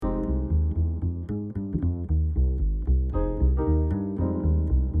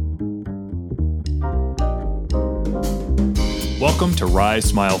Welcome to Rise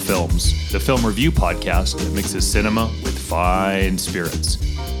Smile Films, the film review podcast that mixes cinema with fine spirits.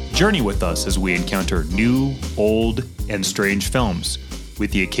 Journey with us as we encounter new, old, and strange films,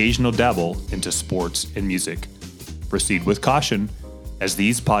 with the occasional dabble into sports and music. Proceed with caution, as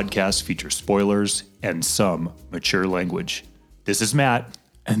these podcasts feature spoilers and some mature language. This is Matt.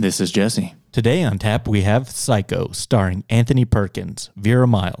 And this is Jesse. Today on tap, we have Psycho, starring Anthony Perkins, Vera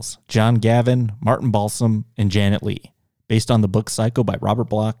Miles, John Gavin, Martin Balsam, and Janet Leigh. Based on the book Psycho by Robert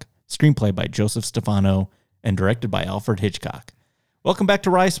Bloch, screenplay by Joseph Stefano, and directed by Alfred Hitchcock. Welcome back to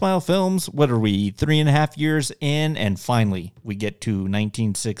Rise Smile Films. What are we, 3.5 years in? And finally, we get to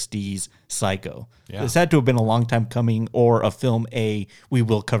 1960s Psycho. Yeah. This had to have been a long time coming, or a film we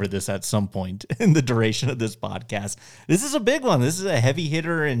will cover this at some point in the duration of this podcast. This is a big one. This is a heavy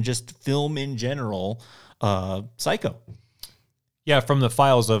hitter and just film in general, Psycho. Yeah, from the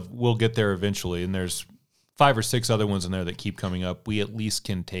files of we'll get there eventually, and there's 5 or 6 other ones in there that keep coming up. We at least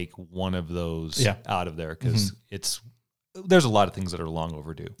can take one of those out of there because there's a lot of things that are long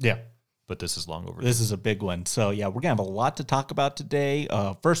overdue. Yeah. But this is long overdue. This is a big one. So, yeah, we're going to have a lot to talk about today.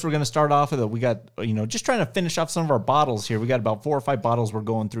 First, we're going to start off with we got, just trying to finish off some of our bottles here. We got about 4 or 5 bottles we're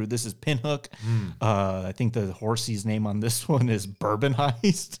going through. This is Pinhook. I think the horsey's name on this one is Bourbon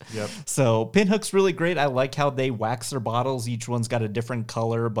Heist. Yep. So, Pinhook's really great. I like how they wax their bottles. Each one's got a different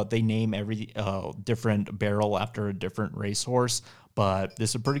color, but they name every different barrel after a different racehorse. But this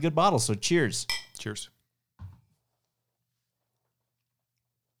is a pretty good bottle, so cheers. Cheers.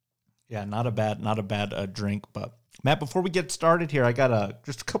 Yeah, not a bad drink. But Matt, before we get started here, I got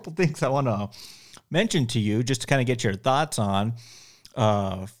just a couple things I want to mention to you, just to kind of get your thoughts on.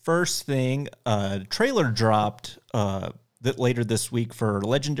 First thing, trailer dropped that later this week for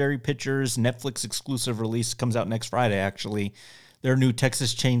Legendary Pictures Netflix exclusive release. Comes out next Friday, actually. Their new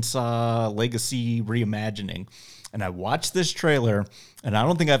Texas Chainsaw Legacy reimagining. And I watched this trailer, and I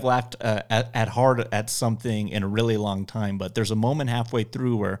don't think I've laughed at hard at something in a really long time, but there's a moment halfway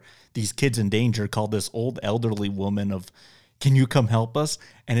through where these kids in danger call this old elderly woman of, "Can you come help us?"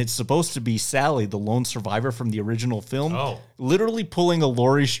 And it's supposed to be Sally, the lone survivor from the original film, literally pulling a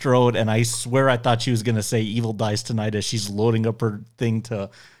Laurie Strode, and I swear I thought she was going to say Evil Dies Tonight as she's loading up her thing to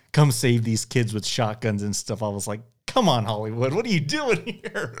come save these kids with shotguns and stuff. I was like, come on, Hollywood, what are you doing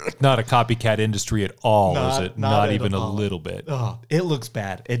here? Not a copycat industry at all, is it? Not even a little bit. Oh, it looks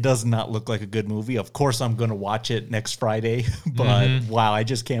bad. It does not look like a good movie. Of course, I'm going to watch it next Friday, but wow, I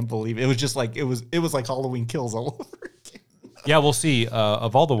just can't believe it. It was just like it was like Halloween Kills all over again. Yeah, we'll see.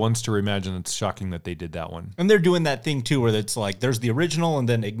 Of all the ones to reimagine, it's shocking that they did that one. And they're doing that thing too, where it's like there's the original, and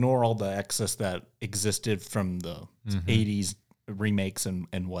then ignore all the excess that existed from the 80s. Remakes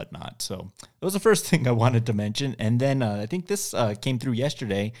and whatnot. So that was the first thing I wanted to mention. And then I think this came through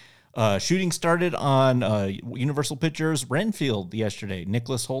yesterday. Shooting started on Universal Pictures Renfield yesterday.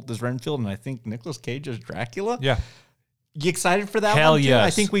 Nicholas Hoult is Renfield, and I think Nicolas Cage is Dracula. Yeah. You excited for that Hell one too? Yes.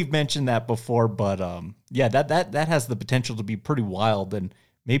 I think we've mentioned that before, but yeah, that has the potential to be pretty wild. And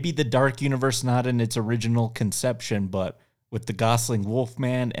maybe the Dark Universe not in its original conception, but with the Gosling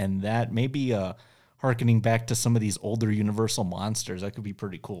Wolfman and that maybe harkening back to some of these older Universal monsters. That could be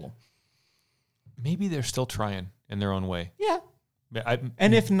pretty cool. Maybe they're still trying in their own way. Yeah.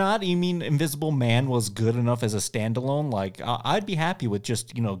 And if not, you mean Invisible Man was good enough as a standalone? Like, I'd be happy with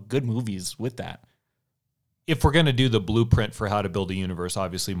just, good movies with that. If we're going to do the blueprint for how to build a universe,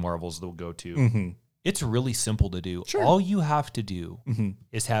 obviously Marvel's the go-to. Mm-hmm. It's really simple to do. Sure. All you have to do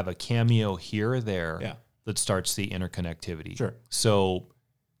is have a cameo here or there that starts the interconnectivity. Sure. So,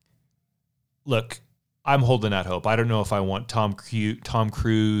 look, I'm holding out hope. I don't know if I want Tom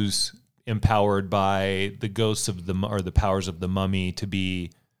Cruise empowered by the ghosts of the powers of the Mummy to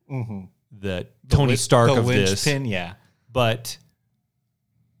be the Tony Stark of this. Linchpin, yeah. But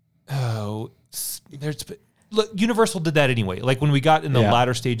look, Universal did that anyway. Like when we got in the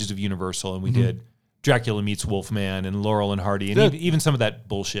latter stages of Universal, and we did Dracula Meets Wolfman and Laurel and Hardy, and even some of that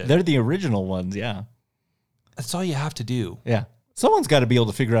bullshit. They're the original ones, yeah. That's all you have to do. Yeah. Someone's got to be able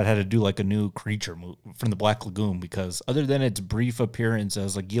to figure out how to do like a new creature from the Black Lagoon, because other than its brief appearance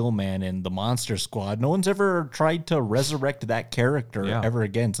as a Gillman in the Monster Squad, no one's ever tried to resurrect that character ever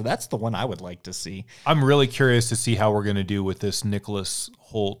again. So that's the one I would like to see. I'm really curious to see how we're going to do with this Nicholas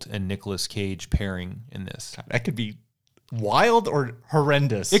Hoult and Nicolas Cage pairing in this. That could be wild or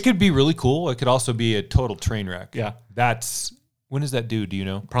horrendous. It could be really cool. It could also be a total train wreck. Yeah. When does that due? Do you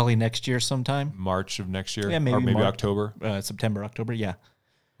know? Probably next year sometime. March of next year? Yeah, maybe or maybe March, October? September, October, yeah.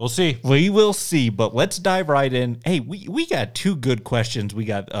 We'll see. We will see, but let's dive right in. Hey, we got 2 good questions we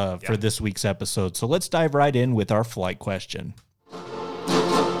got for this week's episode, so let's dive right in with our flight question.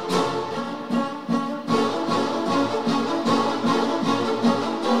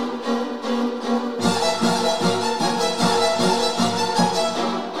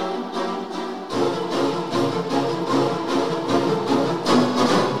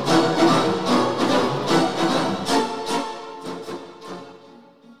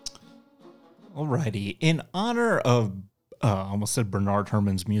 Amity, in honor of, I almost said Bernard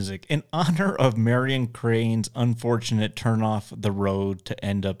Herrmann's music, in honor of Marion Crane's unfortunate turn off the road to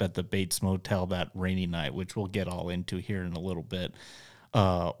end up at the Bates Motel that rainy night, which we'll get all into here in a little bit.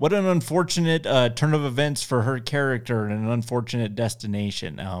 What an unfortunate turn of events for her character and an unfortunate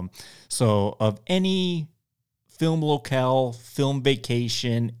destination. So of any film locale, film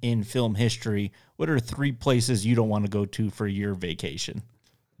vacation in film history, what are 3 places you don't want to go to for your vacation?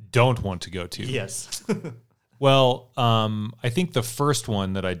 Don't want to go to. Yes. Well, I think the first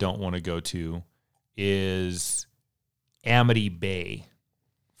one that I don't want to go to is Amity Bay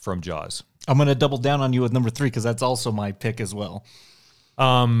from Jaws. I'm going to double down on you with number 3 because that's also my pick as well.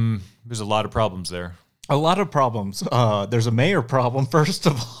 There's a lot of problems there. A lot of problems. There's a mayor problem, first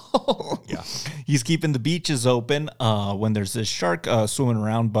of all. Yeah. He's keeping the beaches open when there's this shark swimming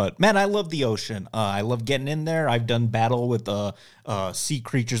around. But, man, I love the ocean. I love getting in there. I've done battle with sea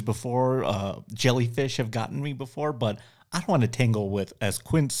creatures before. Jellyfish have gotten me before. But I don't want to tangle with, as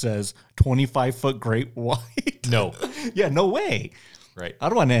Quint says, 25-foot great white. No. Yeah, no way. Right. I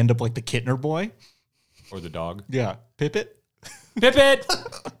don't want to end up like the Kittner boy. Or the dog. Yeah. Pippet. Pippet!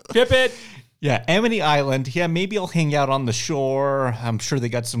 Pippet! Yeah, Amity Island. Yeah, maybe I'll hang out on the shore. I'm sure they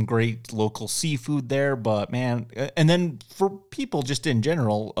got some great local seafood there, but man, and then for people just in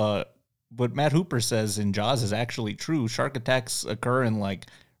general, what Matt Hooper says in Jaws is actually true. Shark attacks occur in like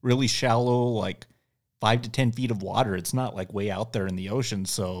really shallow, like 5 to 10 feet of water. It's not like way out there in the ocean,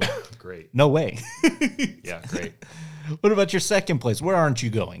 so Great. no way. Yeah, great. What about your second place? Where aren't you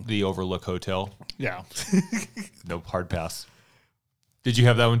going? The Overlook Hotel. Yeah. No hard pass. Did you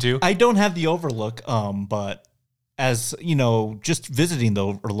have that one too? I don't have the Overlook, but as, you know, just visiting the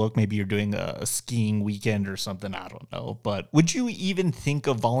Overlook, maybe you're doing a skiing weekend or something, I don't know. But would you even think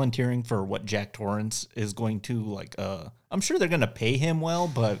of volunteering for what Jack Torrance is going to, like, I'm sure they're going to pay him well,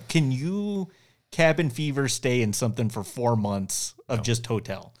 but can you cabin fever stay in something for 4 months of just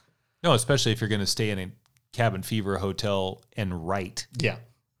hotel? No, especially if you're going to stay in a cabin fever hotel and write. Yeah.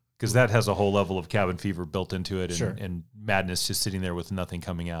 Because that has a whole level of cabin fever built into it, and, Sure. and madness just sitting there with nothing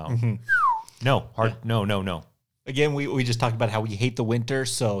coming out. Mm-hmm. No, no. Again, we just talked about how we hate the winter,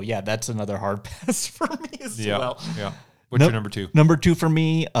 so yeah, that's another hard pass for me as well. Yeah. What's your number 2? Number 2 for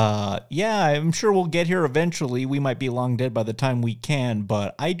me, yeah, I'm sure we'll get here eventually. We might be long dead by the time we can,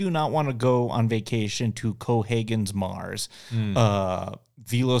 but I do not want to go on vacation to Cohagen's Mars.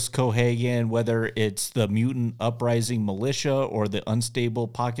 Velos Cohagen, whether it's the mutant uprising militia or the unstable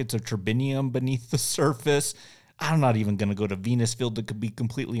pockets of turbinium beneath the surface. I'm not even going to go to Venusfield, to be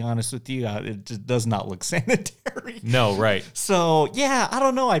completely honest with you. It just does not look sanitary. No, right. So, yeah, I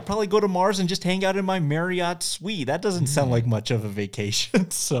don't know. I'd probably go to Mars and just hang out in my Marriott suite. That doesn't sound like much of a vacation.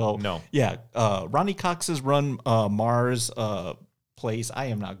 So, No. Yeah, Ronnie Cox's run Mars place, I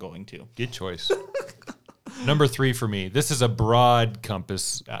am not going to. Good choice. Number 3 for me. This is a broad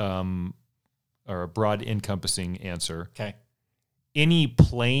compass, or a broad encompassing answer. Okay. Any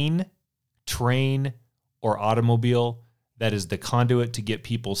plane, train, or automobile that is the conduit to get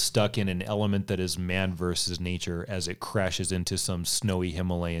people stuck in an element that is man versus nature as it crashes into some snowy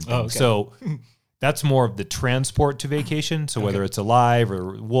Himalayan thing. Oh, okay. So that's more of the transport to vacation. So whether it's Alive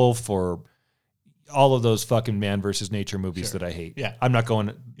or Wolf or all of those fucking man versus nature movies that I hate. Yeah. I'm not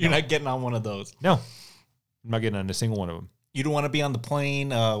going. You're not getting on one of those. No. I'm not getting on a single one of them. You don't want to be on the plane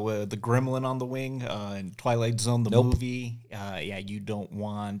with the gremlin on the wing in Twilight Zone, the movie. Yeah, you don't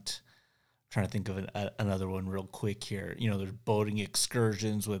want... Trying to think of another one real quick here. You know, there's boating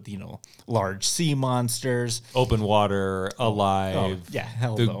excursions with, you know, large sea monsters. Open water, Alive. Yeah,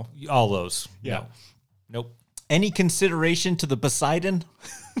 hell no. All those. Yeah. No. Nope. Any consideration to the Poseidon?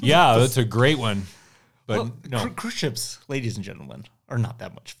 Yeah, that's a great one. But Well, no. cruise ships, ladies and gentlemen, are not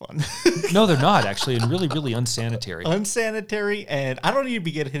that much fun. No, they're not, actually, and really, really unsanitary. Unsanitary, and I don't need to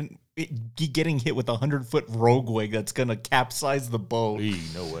be getting hit with a 100-foot rogue wig that's going to capsize the boat.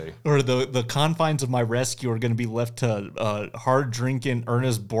 No way. Or the confines of my rescue are going to be left to hard-drinking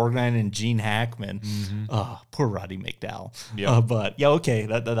Ernest Borgnine and Gene Hackman. Poor Roddy McDowell. Yeah. But, yeah, okay,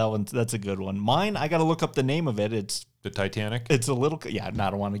 that's a good one. Mine, I got to look up the name of it. The Titanic? It's a little... Yeah, I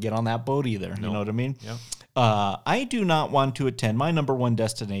don't want to get on that boat either. You know what I mean? Yeah. I do not want to attend my number 1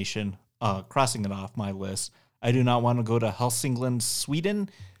 destination, crossing it off my list. I do not want to go to Helsingland, Sweden,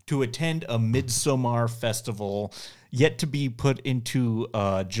 to attend a Midsommar festival, yet to be put into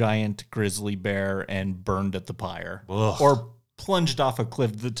a giant grizzly bear and burned at the pyre. Ugh. Or plunged off a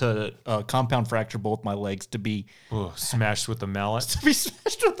cliff to compound fracture both my legs, to be Smashed with a mallet?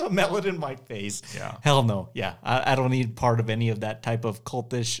 smashed with a mallet in my face. Yeah. Hell no. Yeah. I don't need part of any of that type of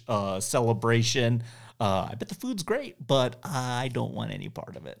cultish celebration. I bet the food's great, but I don't want any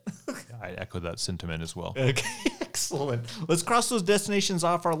part of it. I echo that sentiment as well. Okay, excellent. Let's cross those destinations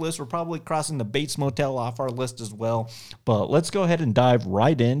off our list. We're probably crossing the Bates Motel off our list as well. But let's go ahead and dive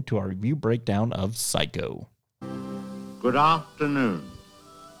right into our review breakdown of Psycho. Good afternoon.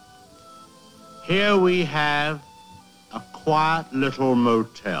 Here we have a quiet little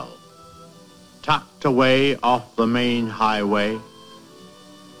motel, tucked away off the main highway,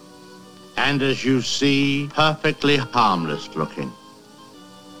 and as you see, perfectly harmless looking,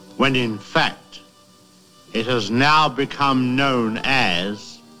 when in fact, it has now become known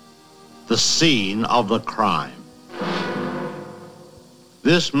as the scene of the crime.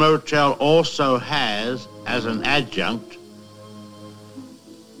 This motel also has, as an adjunct,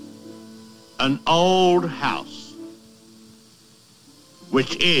 an old house,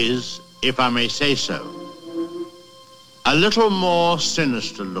 which is, if I may say so, a little more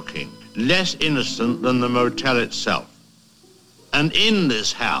sinister looking, less innocent than the motel itself. And in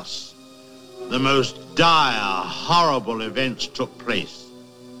this house, the most dire, horrible events took place.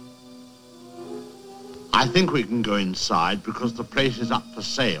 I think we can go inside because the place is up for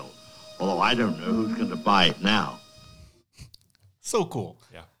sale, although I don't know who's going to buy it now. So cool.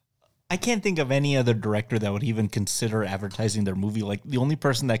 Yeah. I can't think of any other director that would even consider advertising their movie. Like, the only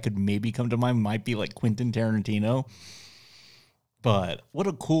person that could maybe come to mind might be like Quentin Tarantino. But what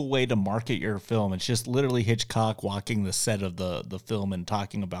a cool way to market your film. It's just literally Hitchcock walking the set of the film and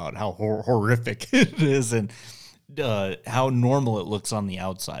talking about how horrific it is and how normal it looks on the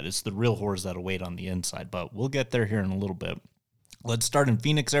outside. It's the real horrors that await on the inside. But we'll get there here in a little bit. Let's start in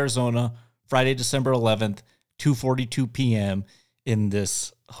Phoenix, Arizona, Friday, December 11th, 2:42 p.m. in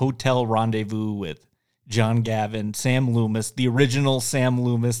this hotel rendezvous with John Gavin, Sam Loomis, the original Sam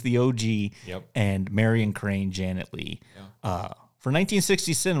Loomis, the OG, Yep. and Marion Crane, Janet Leigh. Yeah. For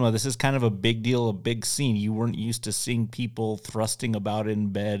 1960 cinema, this is kind of a big deal, a big scene. You weren't used to seeing people thrusting about in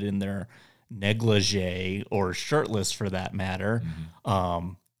bed in their negligee or shirtless, for that matter.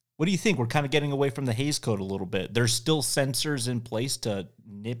 What do you think? We're kind of getting away from the Hays Code a little bit. There's still censors in place to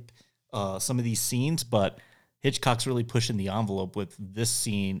nip some of these scenes, but Hitchcock's really pushing the envelope with this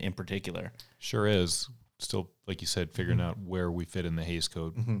scene in particular. Sure is. Still, like you said, figuring out where we fit in the Hays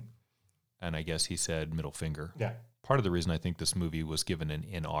Code. And I guess he said middle finger. Yeah. Part of the reason I think this movie was given an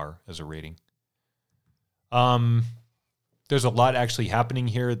NR as a rating. There's a lot actually happening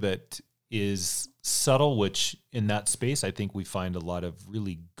here that is subtle, which in that space, I think we find a lot of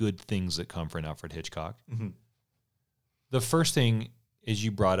really good things that come from Alfred Hitchcock. The first thing is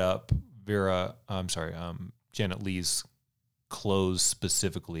you brought up Janet Leigh's clothes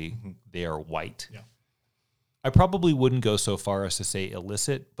specifically. They are white. Yeah. I probably wouldn't go so far as to say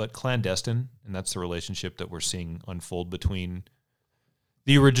illicit, but clandestine, and that's the relationship that we're seeing unfold between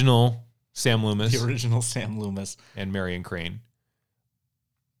the original Sam Loomis and Marion Crane.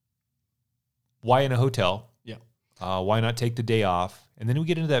 Why in a hotel? Yeah. Why not take the day off? And then we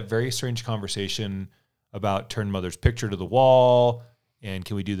get into that very strange conversation about turn mother's picture to the wall, and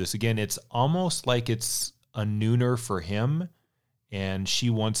can we do this again? It's almost like it's a nooner for him, and she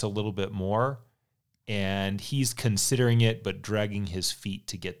wants a little bit more. And he's considering it, but dragging his feet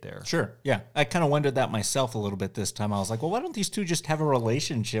to get there. Sure. Yeah. I kind of wondered that myself a little bit this time. I was like, well, why don't these two just have a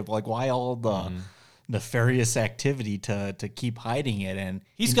relationship? Like, why all the nefarious activity to keep hiding it? And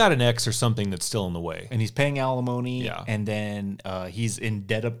he's got an ex or something that's still in the way. And he's paying alimony. Yeah. And then he's in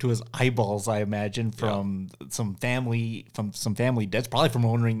debt up to his eyeballs, I imagine, from some family debts, probably from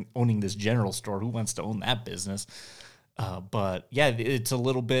owning this general store. Who wants to own that business? But yeah, it's a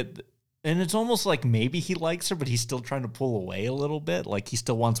little bit... And it's almost like maybe he likes her, but he's still trying to pull away a little bit. Like he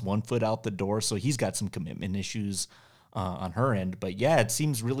still wants one foot out the door, so he's got some commitment issues on her end. But yeah, it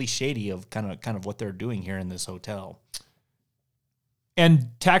seems really shady of kind of what they're doing here in this hotel.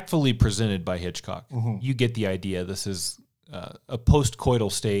 And tactfully presented by Hitchcock. You get the idea. This is a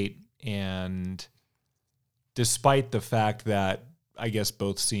post-coital state, and despite the fact that I guess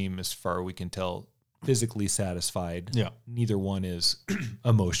both seem, as far as we can tell, physically satisfied. Yeah. Neither one is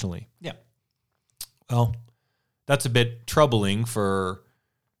emotionally. Yeah. Well, that's a bit troubling for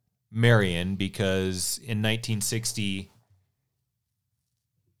Marion because in 1960,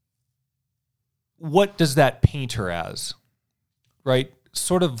 what does that paint her as? Right?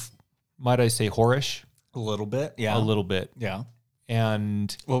 Sort of, might I say, whorish? A little bit. Yeah. A little bit. Yeah.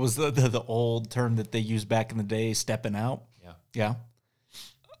 And what was the old term that they used back in the day, stepping out? Yeah.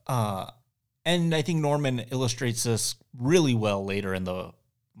 Yeah. And I think Norman illustrates this really well later in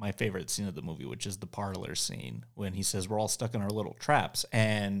my favorite scene of the movie, which is the parlor scene when he says, we're all stuck in our little traps.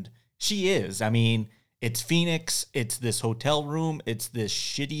 And she is. I mean, it's Phoenix. It's this hotel room. It's this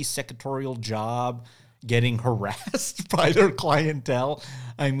shitty secretarial job. getting harassed by their clientele.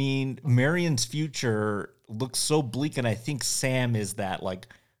 I mean, Marion's future looks so bleak, and I think Sam is that like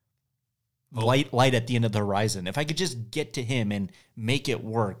light at the end of the horizon. If I could just get to him and make it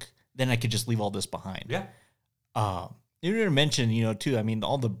work, then I could just leave all this behind. Yeah. You didn't mention, you know, too, I mean,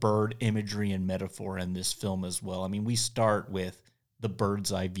 all the bird imagery and metaphor in this film as well. I mean, we start with the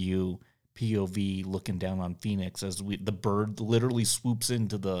bird's eye view, POV, looking down on Phoenix as the bird literally swoops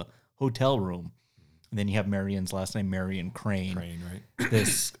into the hotel room. And then you have Marion's last name, Marion Crane. Crane, right.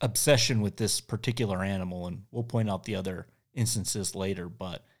 This obsession with this particular animal, and we'll point out the other instances later,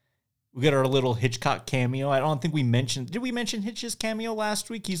 but we got our little Hitchcock cameo. I don't think we mentioned... Did we mention Hitch's cameo last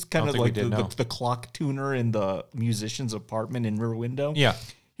week? He's kind of like the clock tuner in the musician's apartment in Rear Window. Yeah.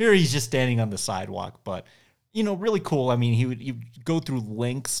 Here he's just standing on the sidewalk, but, you know, really cool. I mean, he would go through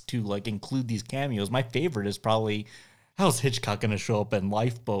lengths to, like, include these cameos. My favorite is probably... How's Hitchcock going to show up in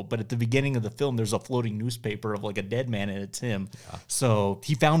Lifeboat? But at the beginning of the film, there's a floating newspaper of, like, a dead man, and it's him. Yeah. So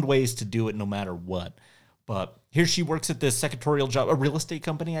he found ways to do it no matter what. But here she works at this secretarial job, a real estate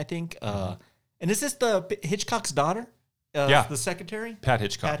company, I think. And is this the Hitchcock's daughter? Yeah. The secretary? Pat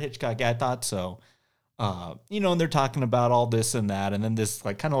Hitchcock. Pat Hitchcock, yeah, I thought so. You know, and they're talking about all this and that. And then this,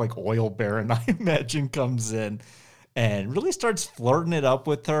 like, kind of like oil baron, I imagine, comes in and really starts flirting it up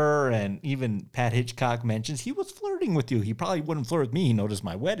with her. And even Pat Hitchcock mentions he was flirting with you. He probably wouldn't flirt with me. He noticed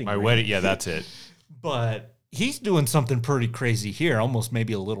my wedding ring. Wedding, yeah, that's it. But he's doing something pretty crazy here, almost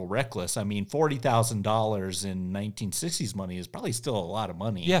maybe a little reckless. I mean, $40,000 in 1960s money is probably still a lot of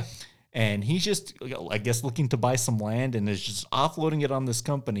money. Yeah. And he's just, I guess, looking to buy some land and is just offloading it on this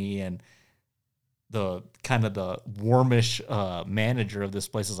company. And the kind of the warmish manager of this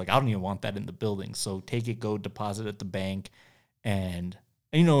place is like, I don't even want that in the building. So take it, go deposit at the bank. And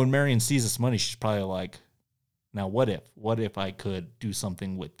you know, when Marion sees this money, she's probably like, now what if I could do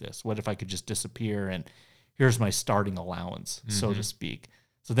something with this? What if I could just disappear and here's my starting allowance, so to speak.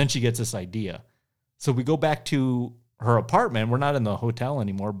 So then she gets this idea. So we go back to her apartment. We're not in the hotel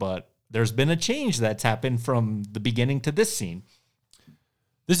anymore, but there's been a change that's happened from the beginning to this scene.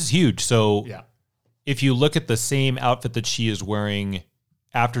 This is huge. So yeah. If you look at the same outfit that she is wearing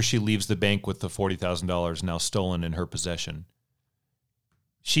after she leaves the bank with the $40,000 now stolen in her possession,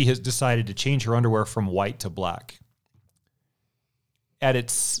 she has decided to change her underwear from white to black. At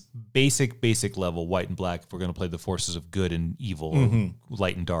its basic level, white and black, if we're going to play the forces of good and evil, or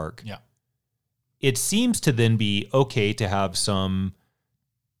light and dark. Yeah. It seems to then be okay to have some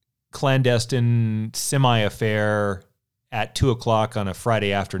clandestine semi-affair at 2:00 on a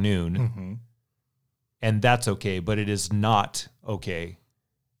Friday afternoon. And that's okay, but it is not okay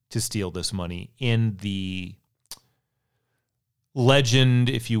to steal this money in the legend,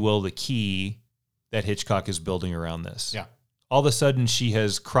 if you will, the key that Hitchcock is building around this. Yeah. All of a sudden, she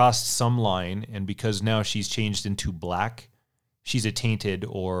has crossed some line, and because now she's changed into black, she's a tainted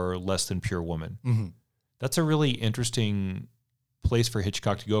or less than pure woman. That's a really interesting place for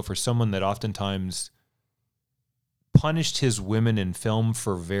Hitchcock to go for someone that oftentimes punished his women in film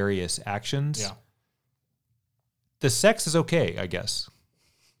for various actions. Yeah. The sex is okay, I guess,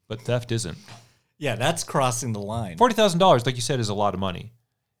 but theft isn't. Yeah, that's crossing the line. $40,000, like you said, is a lot of money.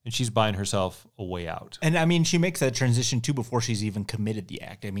 And she's buying herself a way out. And I mean, she makes that transition too before she's even committed the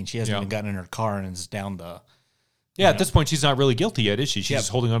act. I mean, she hasn't even gotten in her car and is down the... Yeah, at this point, she's not really guilty yet, is she? She's just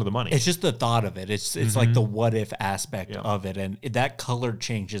holding on to the money. It's just the thought of it. It's like the what if aspect of it. And that color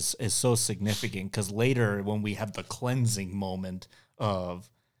change is so significant because later when we have the cleansing moment of,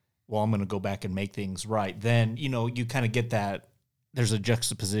 well, I'm going to go back and make things right, then, you know, you kind of get that. There's a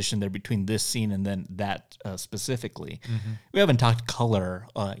juxtaposition there between this scene and then that specifically. We haven't talked color,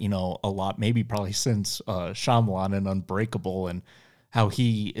 you know, a lot, maybe probably since Shyamalan and Unbreakable, and how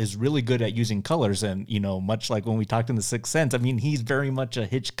he is really good at using colors. And, you know, much like when we talked in The Sixth Sense, I mean, he's very much a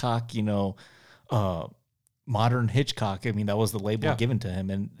Hitchcock, you know, modern Hitchcock. I mean, that was the label given to him.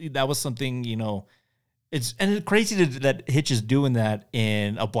 And that was something, you know, it's crazy that Hitch is doing that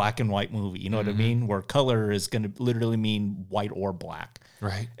in a black and white movie. You know what I mean? Where color is going to literally mean white or black.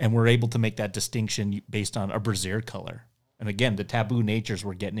 Right. And we're able to make that distinction based on a brassiere color. And again, the taboo natures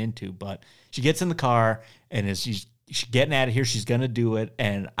we're getting into. But she gets in the car and she's getting out of here. She's going to do it.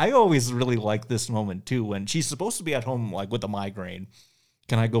 And I always really like this moment too, when she's supposed to be at home, like with a migraine.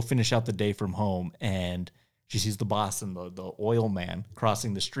 Can I go finish out the day from home? And she sees the boss and the oil man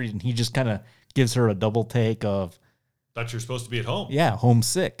crossing the street. And he just kind of gives her a double take of, thought you're supposed to be at home. Yeah,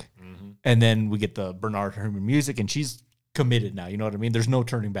 homesick. And then we get the Bernard Herrmann music, and she's committed now. You know what I mean? There's no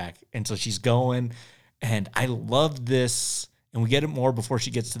turning back. And so she's going. And I love this. And we get it more before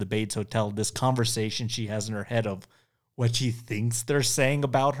she gets to the Bates Hotel, this conversation she has in her head of, what she thinks they're saying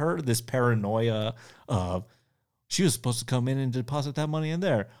about her. This paranoia of she was supposed to come in and deposit that money in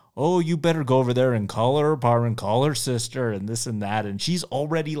there. Oh, you better go over there and call her apartment, call her sister, and this and that. And she's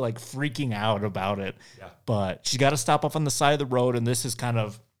already like freaking out about it. Yeah. But she's got to stop off on the side of the road. And this is kind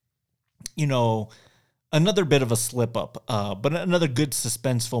of, another bit of a slip up, but another good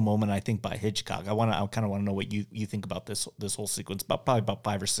suspenseful moment, I think, by Hitchcock. I kind of want to know what you think about this whole sequence. Probably about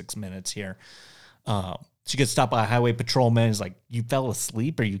 5 or 6 minutes here. She gets stopped by a highway patrolman. He's like, "You fell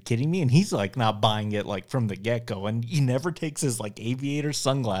asleep? Are you kidding me?" And he's like, not buying it like from the get go. And he never takes his like aviator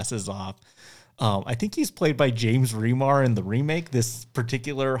sunglasses off. I think he's played by James Remar in the remake. This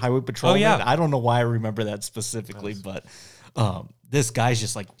particular highway patrolman. Oh, yeah. I don't know why I remember that specifically, but this guy's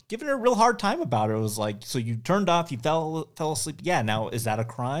just like giving her a real hard time about it. It was like, so you turned off, you fell asleep. Yeah. Now, is that a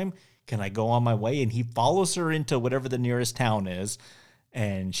crime? Can I go on my way? And he follows her into whatever the nearest town is.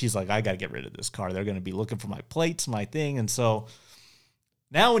 And she's like, I got to get rid of this car. They're going to be looking for my plates, my thing. And so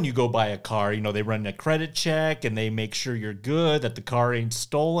now when you go buy a car, they run a credit check and they make sure you're good, that the car ain't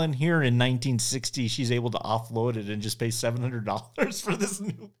stolen. Here in 1960, she's able to offload it and just pay $700 for this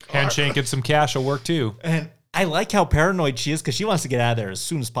new car. Handshake and some cash will work too. And I like how paranoid she is because she wants to get out of there as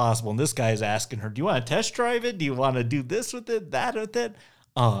soon as possible. And this guy is asking her, do you want to test drive it? Do you want to do this with it, that with it?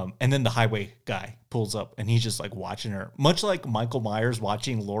 And then the highway guy pulls up and he's just like watching her, much like Michael Myers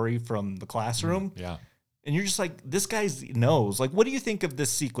watching Laurie from The Classroom. Yeah. And you're just like, this guy knows. Like, what do you think of this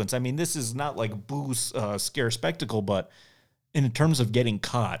sequence? I mean, this is not like booze scare spectacle, but in terms of getting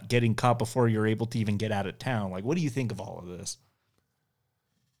caught before you're able to even get out of town. Like, what do you think of all of this?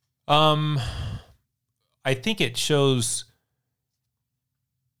 I think it shows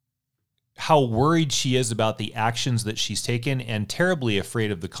how worried she is about the actions that she's taken and terribly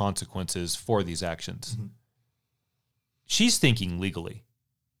afraid of the consequences for these actions. Mm-hmm. She's thinking legally.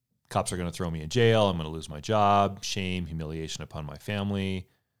 Cops are going to throw me in jail. I'm going to lose my job, shame, humiliation upon my family,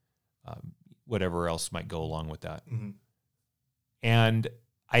 whatever else might go along with that. Mm-hmm. And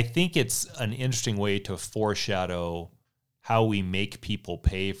I think it's an interesting way to foreshadow how we make people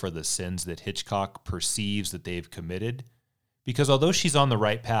pay for the sins that Hitchcock perceives that they've committed. Because although she's on the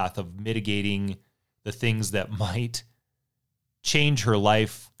right path of mitigating the things that might change her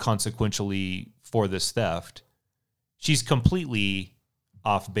life consequentially for this theft, she's completely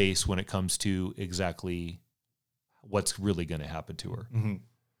off base when it comes to exactly what's really going to happen to her. Mm-hmm.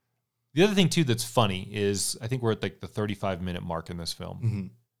 The other thing, too, that's funny is I think we're at like the 35-minute mark in this film. Mm-hmm.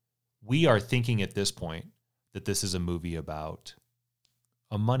 We are thinking at this point that this is a movie about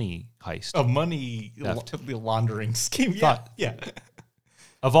a money heist. A money laundering scheme. Yeah.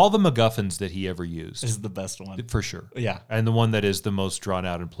 Of all the MacGuffins that he ever used. This is the best one. For sure. Yeah. And the one that is the most drawn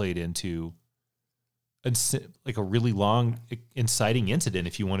out and played into like a really long, inciting incident,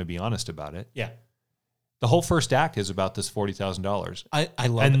 if you want to be honest about it. Yeah. The whole first act is about this $40,000. I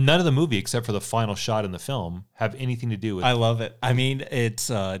love it. And none of the movie, except for the final shot in the film, have anything to do with it. I love it. I mean, it's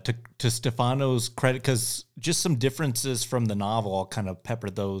to Stefano's credit, because just some differences from the novel, I'll kind of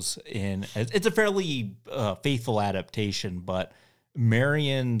pepper those in. It's a fairly faithful adaptation, but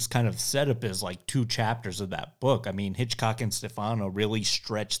Marion's kind of setup is like 2 chapters of that book. I mean, Hitchcock and Stefano really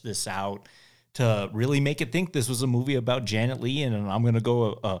stretched this out to really make it think this was a movie about Janet Leigh, and I'm going to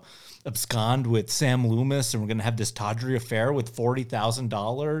go abscond with Sam Loomis, and we're going to have this tawdry affair with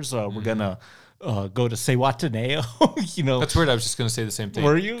 $40,000. We're going to go to Zihuatanejo. That's weird. I was just going to say the same thing.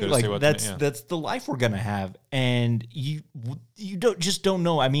 Were you? Like, that's the life we're going to have. And you don't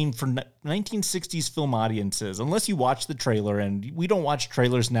know. I mean, for 1960s film audiences, unless you watch the trailer, and we don't watch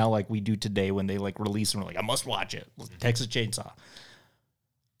trailers now like we do today when they like release and we're like, I must watch it. Texas Chainsaw.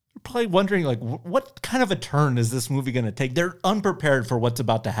 You're probably wondering, like, what kind of a turn is this movie going to take? They're unprepared for what's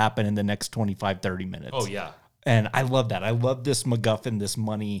about to happen in the next 25, 30 minutes. Oh, yeah. And I love that. I love this MacGuffin, this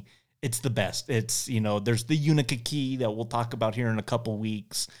money. It's the best. It's, there's the Unica key that we'll talk about here in a couple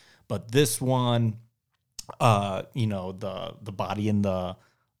weeks. But this one, the body in the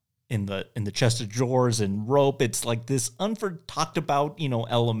chest of drawers and rope, it's like this talked about,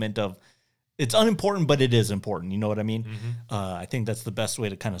 element of, it's unimportant, but it is important. You know what I mean? Mm-hmm. I think that's the best way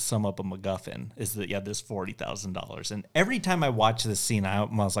to kind of sum up a MacGuffin is that, this $40,000. And every time I watch this scene, I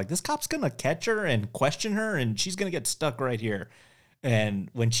was like, this cop's going to catch her and question her, and she's going to get stuck right here. And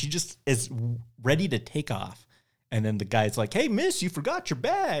when she just is ready to take off, and then the guy's like, hey, miss, you forgot your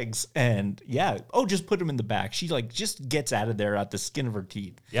bags. And just put them in the back. She like just gets out of there at the skin of her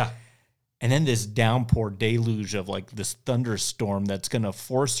teeth. Yeah. And then this downpour deluge of like this thunderstorm that's going to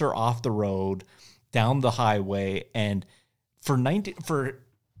force her off the road down the highway. And to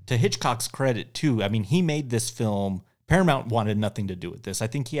Hitchcock's credit too, I mean, he made this film. Paramount wanted nothing to do with this. I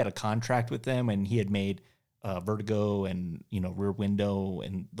think he had a contract with them, and he had made Vertigo and, Rear Window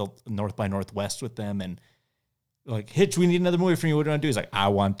and the North by Northwest with them. And like, Hitch, we need another movie from you. What do you want to do? He's like, I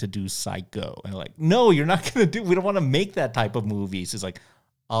want to do Psycho. And like, no, you're not going to we don't want to make that type of movies. He's like,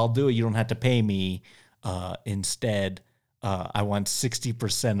 I'll do it. You don't have to pay me. Instead, I want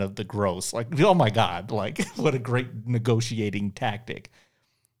 60% of the gross. Like, oh my God, like what a great negotiating tactic.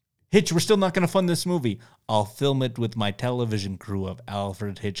 Hitch, we're still not going to fund this movie. I'll film it with my television crew of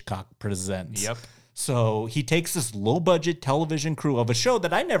Alfred Hitchcock Presents. Yep. So he takes this low-budget television crew of a show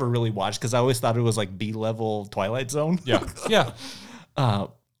that I never really watched because I always thought it was like B-level Twilight Zone. Yeah, yeah.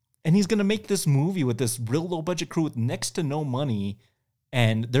 And he's going to make this movie with this real low-budget crew with next to no money.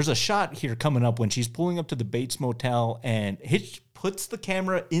 And there's a shot here coming up when she's pulling up to the Bates Motel, and Hitch puts the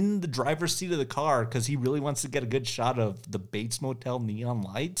camera in the driver's seat of the car because he really wants to get a good shot of the Bates Motel neon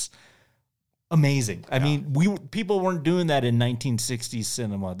lights. Amazing. I mean, people weren't doing that in 1960s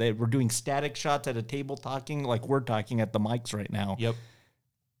cinema. They were doing static shots at a table talking like we're talking at the mics right now. Yep.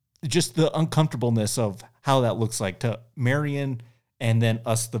 Just the uncomfortableness of how that looks like to Marion and then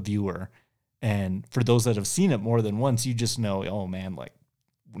us, the viewer. And for those that have seen it more than once, you just know, oh man, like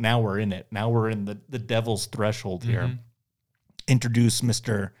now we're in it. Now we're in the devil's threshold here. Mm-hmm. Introduce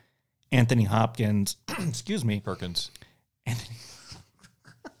Mr. Anthony Hopkins. Excuse me. Perkins. Anthony.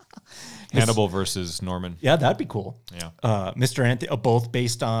 Hannibal versus Norman. Yeah, that'd be cool. Yeah. Mr. Anthony, both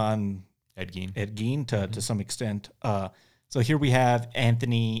based on Ed Gein. Ed Gein to some extent. So here we have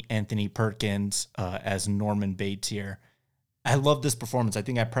Anthony Perkins as Norman Bates here. I love this performance. I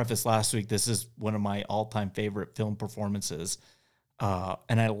think I prefaced last week, this is one of my all-time favorite film performances.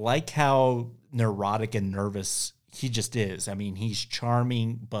 And I like how neurotic and nervous he just is. I mean, he's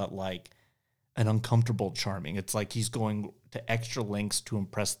charming, but like an uncomfortable charming. It's like he's going to extra lengths to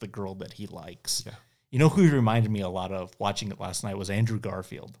impress the girl that he likes. Yeah. You know who he reminded me a lot of watching it last night was Andrew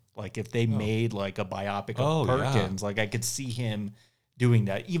Garfield. Like if they made like a biopic of Perkins, like I could see him doing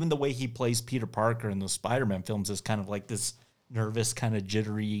that. Even the way he plays Peter Parker in those Spider-Man films is kind of like this nervous, kind of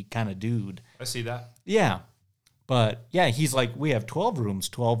jittery kind of dude. I see that. Yeah. But yeah, he's like, we have 12 rooms,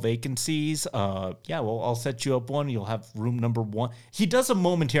 12 vacancies. Well, I'll set you up one. You'll have room number 1. He does a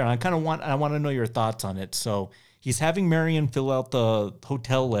moment here, and I want to know your thoughts on it. So he's having Marion fill out the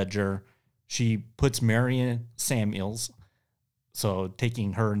hotel ledger. She puts Marion Samuels, so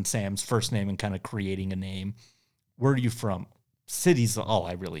taking her and Sam's first name and kind of creating a name. Where are you from? City's all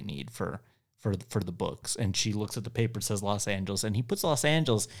I really need for the books. And she looks at the paper, it says Los Angeles, and he puts Los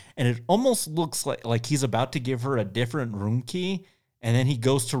Angeles, and it almost looks like he's about to give her a different room key, and then he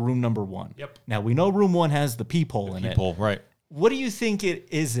goes to room number 1. Yep. Now, we know room 1 has the peephole in it. Peephole, right. What do you think it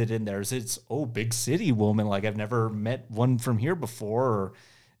in there? Is it, big city woman, like I've never met one from here before, or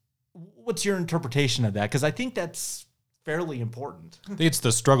what's your interpretation of that? Because I think that's fairly important. I think it's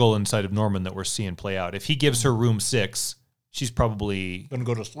the struggle inside of Norman that we're seeing play out. If he gives her room 6, she's probably Gonna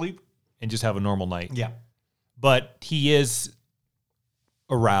go to sleep? and just have a normal night. Yeah. But he is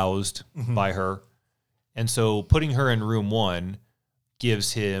aroused by her. And so putting her in room 1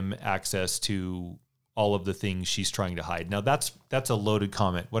 gives him access to all of the things she's trying to hide. Now that's a loaded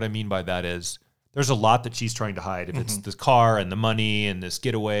comment. What I mean by that is there's a lot that she's trying to hide. If it's this car and the money and this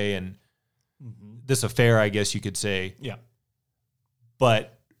getaway and this affair, I guess you could say. Yeah.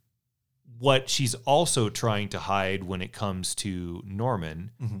 But what she's also trying to hide when it comes to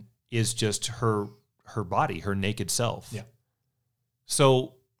Norman is just her body, her naked self. Yeah.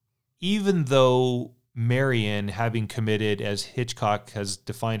 So even though Marion, having committed, as Hitchcock has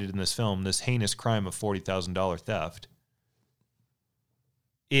defined it in this film, this heinous crime of $40,000 theft,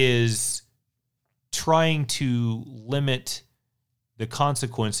 is trying to limit the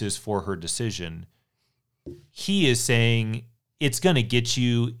consequences for her decision, he is saying it's going to get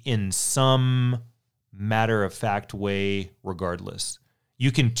you in some matter-of-fact way regardless.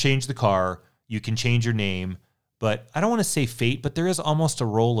 You can change the car, you can change your name, but I don't want to say fate, but there is almost a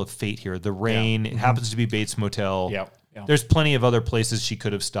role of fate here. The rain, it happens to be Bates Motel. Yeah. There's plenty of other places she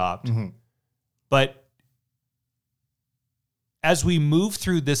could have stopped. But as we move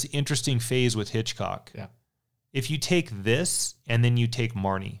through this interesting phase with Hitchcock, if you take this and then you take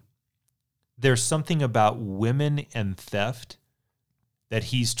Marnie, there's something about women and theft that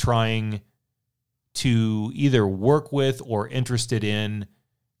he's trying to either work with or interested in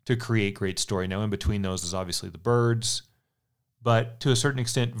to create great story. Now, in between those is obviously The Birds, but to a certain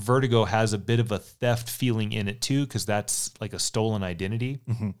extent, Vertigo has a bit of a theft feeling in it too, because that's like a stolen identity.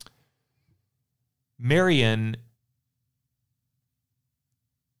 Marion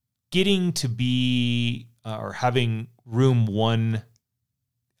getting to be or having room 1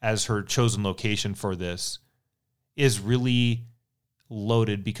 as her chosen location for this is really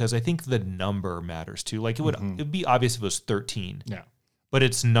loaded because I think the number matters too. Like it'd be obvious if it was 13. Yeah. But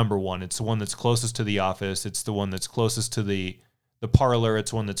it's number one. It's the one that's closest to the office. It's the one that's closest to the parlor.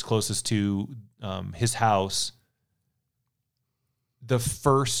 It's one that's closest to his house. The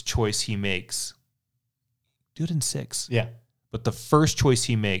first choice he makes, do it in 6. Yeah. But the first choice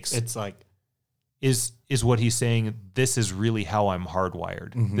he makes, It's like, is what he's saying. This is really how I'm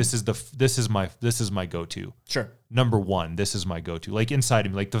hardwired. This is my go-to. sure. Number one, this is my go-to. Like inside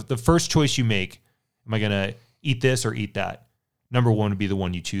of me, like the first choice you make, am I gonna eat this or eat that? Number one would be the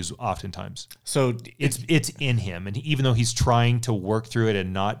one you choose oftentimes. So It's in him, and even though he's trying to work through it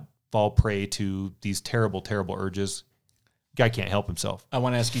and not fall prey to these terrible, terrible urges, guy can't help himself. I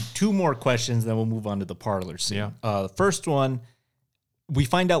want to ask you 2 more questions, then we'll move on to the parlor scene. Yeah. The first one, we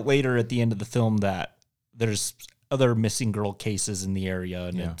find out later at the end of the film that there's other missing girl cases in the area,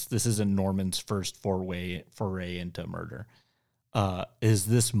 and this isn't Norman's first foray into murder. Is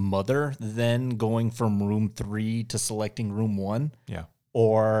this mother then going from room 3 to selecting room 1? Yeah.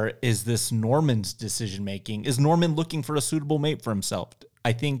 Or is this Norman's decision making? Is Norman looking for a suitable mate for himself?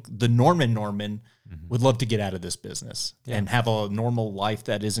 I think the Norman would love to get out of this business and have a normal life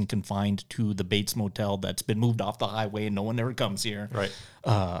that isn't confined to the Bates Motel that's been moved off the highway and no one ever comes here. Right.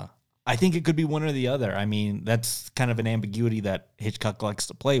 I think it could be one or the other. I mean, that's kind of an ambiguity that Hitchcock likes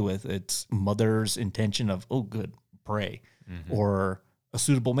to play with. It's mother's intention of, oh, good, pray, or a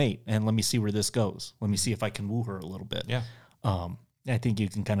suitable mate, and let me see where this goes. Let me see if I can woo her a little bit. Yeah. I think you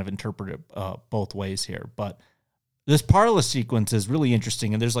can kind of interpret it both ways here. But this parlor sequence is really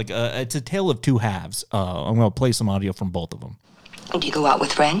interesting, and there's like it's a tale of 2 halves. I'm going to play some audio from both of them. Do you go out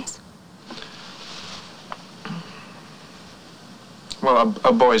with friends? Well,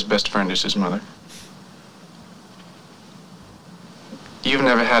 a boy's best friend is his mother. You've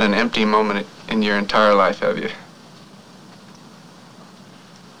never had an empty moment in your entire life, have you?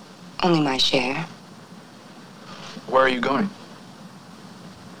 Only my share. Where are you going?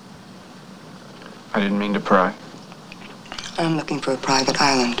 I didn't mean to pry. I'm looking for a private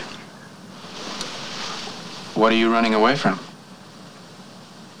island. What are you running away from?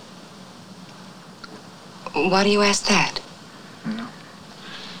 Why do you ask that? No.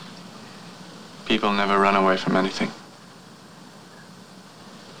 People never run away from anything.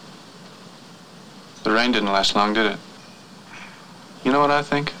 The rain didn't last long, did it? You know what I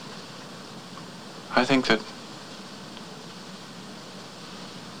think? I think that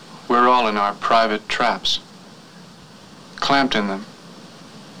we're all in our private traps, clamped in them,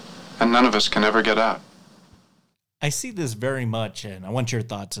 and none of us can ever get out. I see this very much, and I want your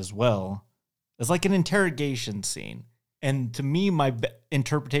thoughts as well, as like an interrogation scene. And to me, my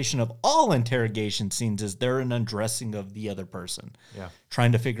interpretation of all interrogation scenes is they're an undressing of the other person. Yeah.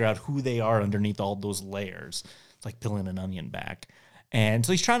 Trying to figure out who they are underneath all those layers. It's like peeling an onion back. And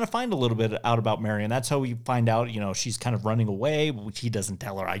so he's trying to find a little bit out about Mary. And that's how we find out, she's kind of running away, which he doesn't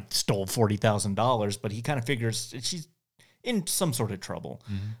tell her, I stole $40,000. But he kind of figures she's in some sort of trouble,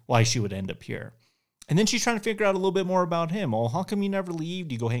 why she would end up here. And then she's trying to figure out a little bit more about him. Oh, how come you never leave?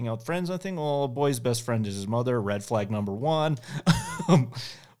 Do you go hang out with friends? I think, a boy's best friend is his mother. Red flag number 1.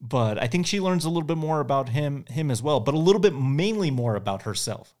 But I think she learns a little bit more about him as well, but a little bit mainly more about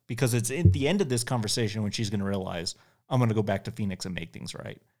herself, because it's at the end of this conversation when she's going to realize, I'm going to go back to Phoenix and make things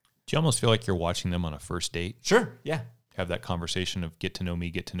right. Do you almost feel like you're watching them on a first date? Sure. Yeah. Have that conversation of get to know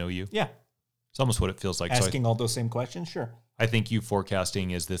me, get to know you? Yeah. It's almost what it feels like. Asking all those same questions? Sure. I think you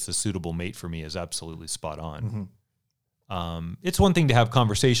forecasting, is this a suitable mate for me, is absolutely spot on. It's one thing to have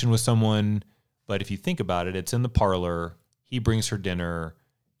conversation with someone, but if you think about it, it's in the parlor. He brings her dinner.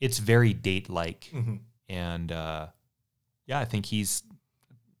 It's very date-like. And I think this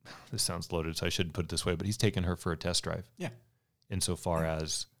sounds loaded, so I shouldn't put it this way, but he's taken her for a test drive. Yeah. Insofar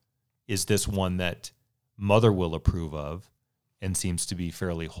as, is this one that mother will approve of and seems to be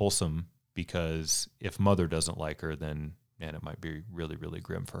fairly wholesome? Because if mother doesn't like her, then, man, it might be really, really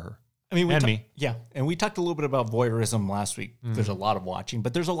grim for her. I mean, me. Yeah. And we talked a little bit about voyeurism last week. There's a lot of watching,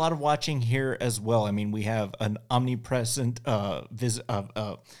 but there's a lot of watching here as well. I mean, we have an omnipresent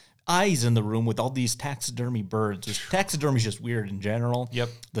eyes in the room with all these taxidermy birds. Taxidermy is just weird in general. Yep.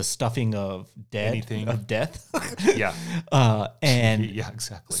 The stuffing of death. Yeah. And yeah,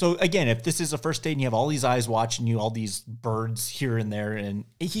 exactly. So again, if this is a first date and you have all these eyes watching you, all these birds here and there, and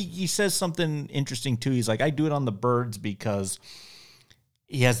he says something interesting too. He's like, I do it on the birds because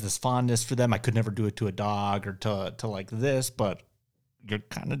he has this fondness for them. I could never do it to a dog or to like this, but you're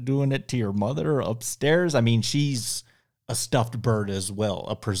kind of doing it to your mother upstairs. I mean, she's a stuffed bird as well,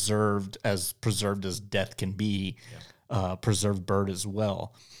 a preserved as death can be, preserved bird as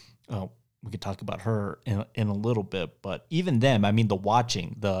well. we could talk about her in a little bit, but even them, I mean, the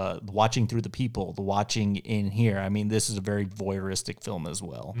watching through the people, the watching in here, I mean, this is a very voyeuristic film as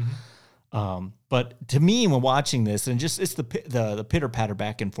well. But to me, when watching this, and just it's the pitter patter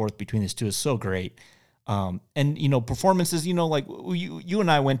back and forth between these two is so great. And you know, performances, you know, like you and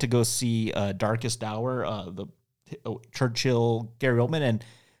I went to go see Darkest Hour, the Churchill, Gary Oldman, and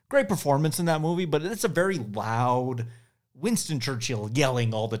great performance in that movie, but it's a very loud Winston Churchill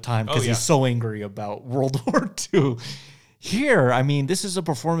yelling all the time because he's so angry about World War II. Here, I mean, this is a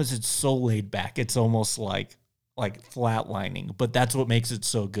performance that's so laid back. It's almost like flatlining, but that's what makes it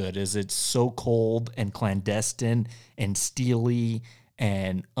so good, is it's so cold and clandestine and steely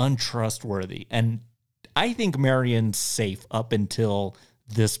and untrustworthy. And I think Marion's safe up until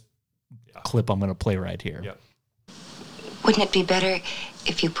this clip I'm going to play right here. Yep. Wouldn't it be better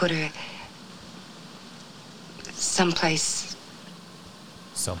if you put her someplace?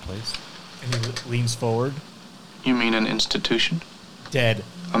 Someplace. And he leans forward. You mean an institution? Dead.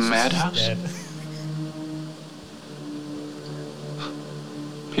 A madhouse? Dead.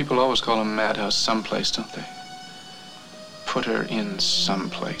 People always call a madhouse someplace, don't they? Put her in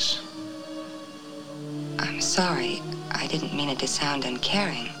someplace. I'm sorry. I didn't mean it to sound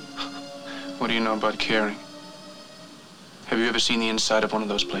uncaring. What do you know about caring? Have you ever seen the inside of one of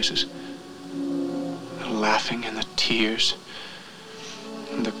those places? The laughing and the tears,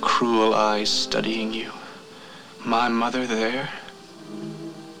 and the cruel eyes studying you. My mother there.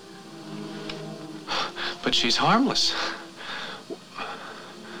 But she's harmless.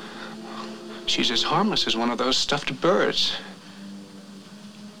 She's as harmless as one of those stuffed birds.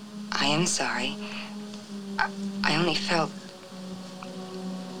 I am sorry. I only felt...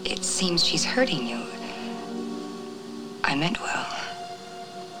 It seems she's hurting you. I meant well.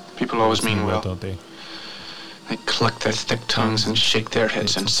 People always mean well. Don't they? They cluck their thick tongues and shake their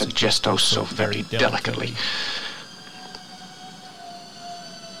heads and suggest oh so very delicately.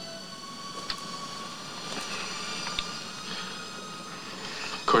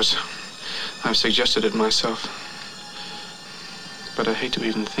 Of course, I've suggested it myself. But I hate to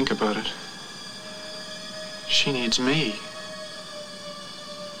even think about it. She needs me.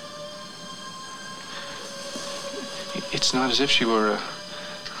 It's not as if she were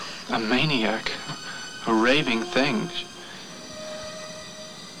a maniac, a raving thing.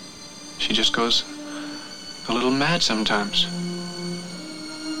 She just goes a little mad sometimes.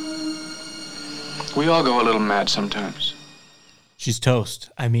 We all go a little mad sometimes. She's toast.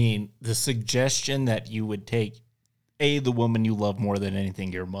 I mean, the suggestion that you would take, the woman you love more than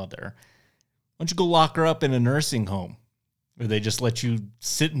anything, your mother. Why don't you go lock her up in a nursing home where they just let you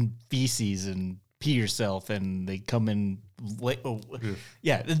sit in feces and pee yourself and they come in late?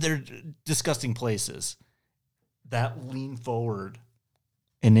 Yeah, they're disgusting places. That lean forward,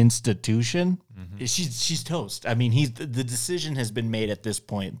 an institution, she's toast. I mean, the decision has been made at this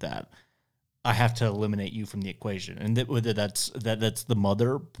point that I have to eliminate you from the equation. And whether that's the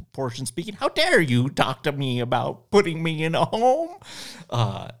mother portion speaking, how dare you talk to me about putting me in a home?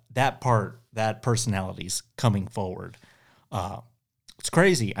 That part, that personality's coming forward. It's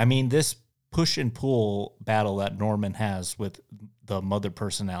crazy. I mean, this push and pull battle that Norman has with the mother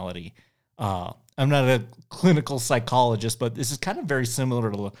personality. I'm not a clinical psychologist, but this is kind of very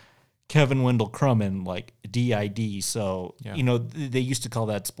similar to Kevin Wendell Crumb and like DID. So, you know, they used to call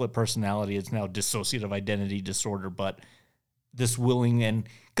that split personality. It's now dissociative identity disorder, but this willing, and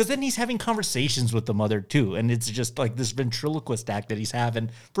because then he's having conversations with the mother too. And it's just like this ventriloquist act that he's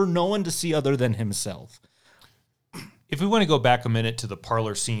having for no one to see other than himself. If we want to go back a minute to the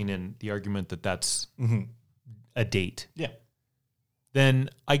parlor scene and the argument that that's a date. Yeah. Then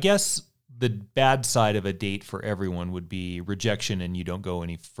I guess the bad side of a date for everyone would be rejection and you don't go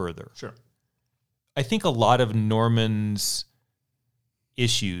any further. Sure. I think a lot of Norman's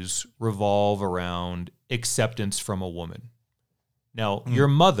issues revolve around acceptance from a woman. Now, your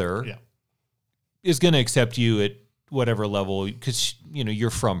mother is going to accept you at whatever level because, you know, you're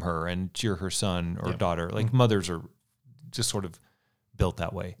from her and you're her son or daughter. Like mothers are just sort of built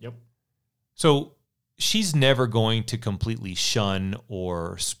that way. Yep. So she's never going to completely shun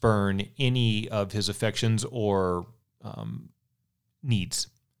or spurn any of his affections or needs.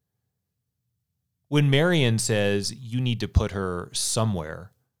 When Marion says you need to put her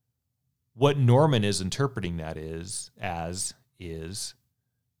somewhere, what Norman is interpreting that is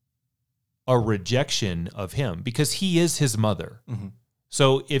a rejection of him because he is his mother.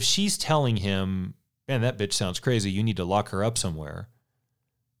 So if she's telling him, man, that bitch sounds crazy, you need to lock her up somewhere,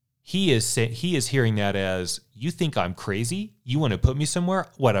 he is hearing that as, you think I'm crazy? You want to put me somewhere?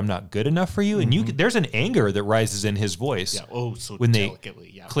 What, I'm not good enough for you? And there's an anger that rises in his voice. Yeah. Oh, so when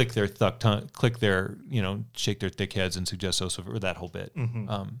delicately. they Yeah. click their shake their thick heads and suggest so for that whole bit.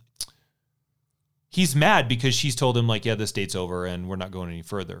 He's mad because she's told him, like, yeah, this date's over and we're not going any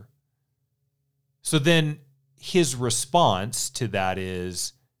further. So then his response to that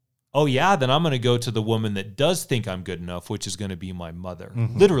is, oh yeah, then I'm going to go to the woman that does think I'm good enough, which is going to be my mother.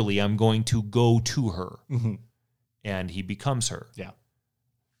 Literally, I'm going to go to her. And he becomes her. Yeah.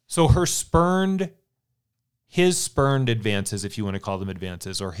 So his spurned advances, if you want to call them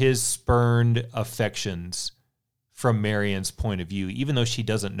advances, or his spurned affections from Marion's point of view, even though she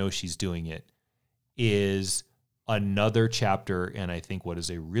doesn't know she's doing it, is another chapter in, I think, what is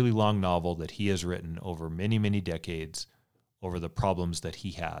a really long novel that he has written over many, many decades over the problems that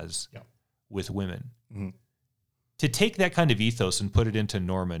he has with women. To take that kind of ethos and put it into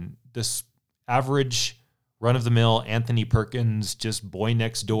Norman, this average run-of-the-mill Anthony Perkins, just boy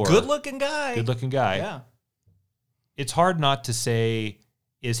next door. Good-looking guy. Yeah. It's hard not to say,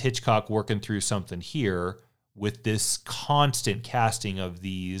 is Hitchcock working through something here with this constant casting of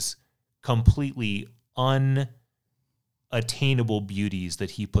these completely unattainable beauties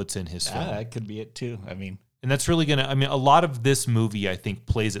that he puts in his film? That could be it too. I mean, and that's really a lot of this movie, I think,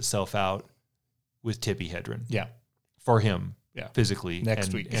 plays itself out with Tippi Hedren. Yeah. For him. Yeah. Physically.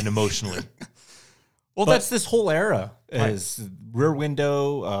 Next week. And emotionally. Well, that's this whole era. Is Rear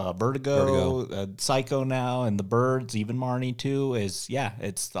Window, Vertigo. Psycho now, and The Birds, even Marnie too,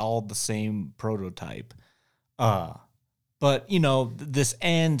 it's all the same prototype. But, this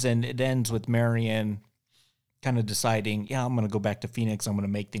ends, and it ends with Marion kind of deciding, I'm going to go back to Phoenix. I'm going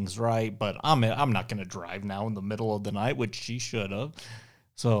to make things right, but I'm not going to drive now in the middle of the night, which she should have.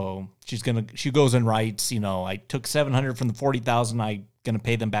 So she goes and writes, I took $700 from the $40,000. I'm going to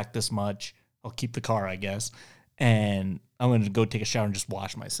pay them back this much. I'll keep the car, I guess. And I'm going to go take a shower and just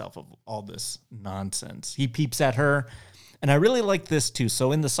wash myself of all this nonsense. He peeps at her. And I really like this too.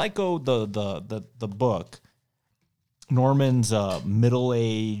 So in the Psycho, the book, Norman's a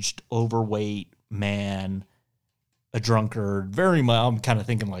middle-aged, overweight man, a drunkard. Very much, I'm kind of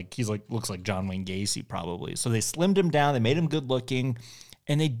thinking like looks like John Wayne Gacy probably. So they slimmed him down, they made him good-looking,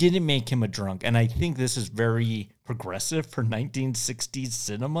 and they didn't make him a drunk. And I think this is very progressive for 1960s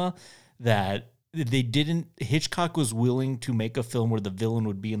cinema, that they didn't. Hitchcock was willing to make a film where the villain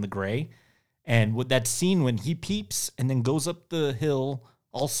would be in the gray, and with that scene when he peeps and then goes up the hill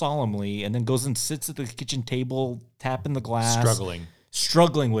all solemnly, and then goes and sits at the kitchen table, tapping the glass.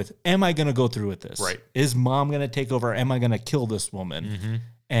 Struggling with, am I going to go through with this? Right. Is mom going to take over? Am I going to kill this woman?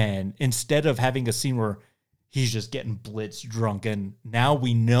 And instead of having a scene where he's just getting blitzed drunk, and now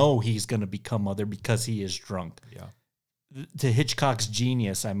we know he's going to become mother because he is drunk. Yeah. To Hitchcock's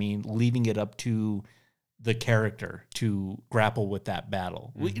genius, leaving it up to the character to grapple with that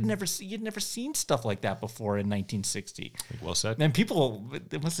battle. You'd never seen stuff like that before in 1960. Well said. And people,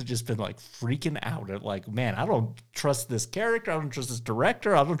 it must have just been like freaking out at like, man, I don't trust this character. I don't trust this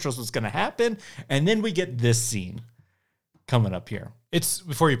director. I don't trust what's going to happen. And then we get this scene coming up here. It's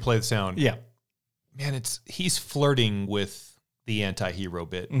before you play the sound. Yeah. Man, he's flirting with the anti-hero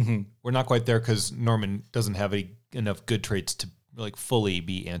bit. We're not quite there because Norman doesn't have enough good traits to like fully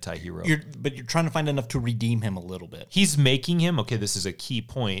be anti-hero. But you're trying to find enough to redeem him a little bit. He's making him, okay, this is a key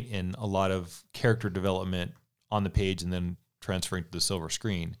point in a lot of character development on the page and then transferring to the silver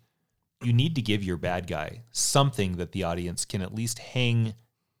screen. You need to give your bad guy something that the audience can at least hang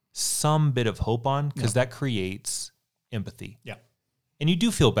some bit of hope on, because that creates empathy. Yeah. And you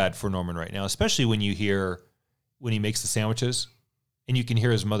do feel bad for Norman right now, especially when you hear when he makes the sandwiches and you can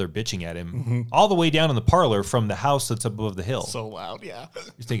hear his mother bitching at him all the way down in the parlor from the house that's above the hill. So loud, yeah.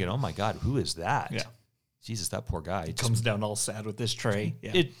 You're thinking, oh my God, who is that? Yeah. Jesus, that poor guy. He comes down all sad with this tray.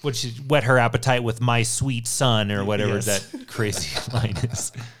 Yeah. Which is whet her appetite with my sweet son or whatever Yes. that crazy line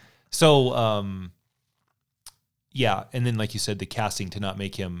is. So, yeah. And then, like you said, the casting to not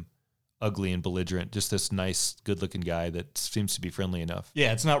make him ugly and belligerent, just this nice, good-looking guy that seems to be friendly enough.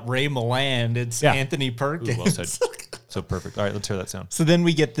 Yeah, it's not Ray Milland, it's Anthony Perkins. Ooh, well said. So perfect. All right, let's hear that sound. So then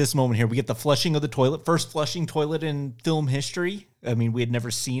we get this moment here. We get the flushing of the toilet. First flushing toilet in film history. We had never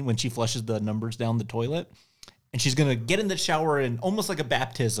seen when she flushes the numbers down the toilet. And she's going to get in the shower and almost like a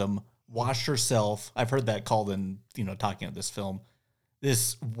baptism, wash herself. I've heard that called in, talking about this film.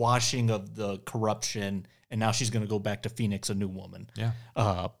 This washing of the corruption. And now she's going to go back to Phoenix, a new woman. Yeah.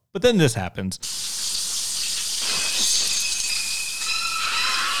 But then this happens.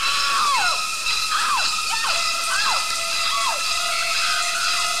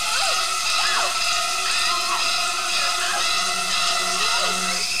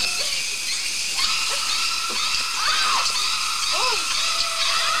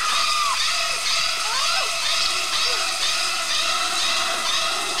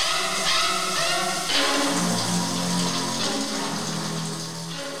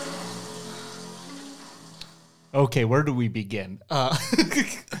 Okay, where do we begin?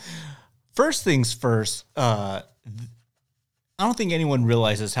 First things first, I don't think anyone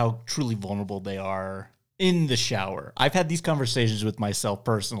realizes how truly vulnerable they are in the shower. I've had these conversations with myself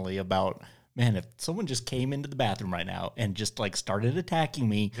personally about, man, if someone just came into the bathroom right now and just like started attacking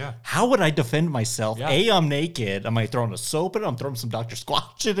me, how would I defend myself? Yeah. A, I'm naked. Am I throwing a soap at him? I'm throwing some Dr.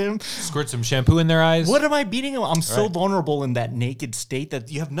 Squatch at him. Squirt some shampoo in their eyes. What am I beating him? I'm so vulnerable in that naked state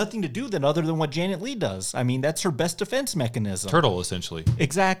that you have nothing to do then other than what Janet Leigh does. I mean, that's her best defense mechanism. Turtle, essentially.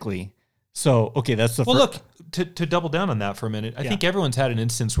 Exactly. So, okay, that's the Well, look, to double down on that for a minute, I Yeah. think everyone's had an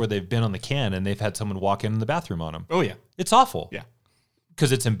instance where they've been on the can and they've had someone walk in the bathroom on them. Oh, yeah. It's awful. Yeah.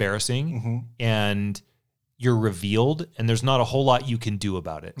 Because it's embarrassing and you're revealed and there's not a whole lot you can do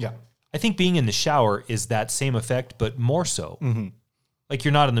about it. Yeah. I think being in the shower is that same effect, but more so. Like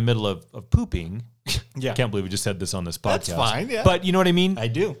you're not in the middle of pooping. Yeah. I can't believe we just said this on this podcast. That's fine, yeah. But you know what I mean? I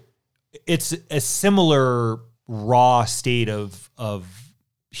do. It's a similar raw state of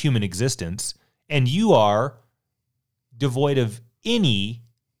human existence, and you are devoid of any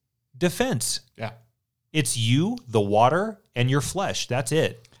defense. Yeah. It's you, the water, and your flesh. That's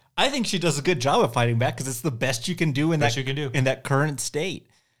it. I think she does a good job of fighting back because it's the best you can do in Best you can do. in that current state.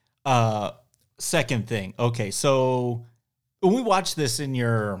 Second thing. Okay, so when we watched this in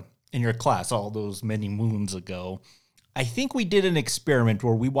your class all those many moons ago, I think we did an experiment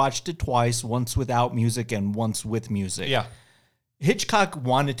where we watched it twice, once without music and once with music. Yeah. Hitchcock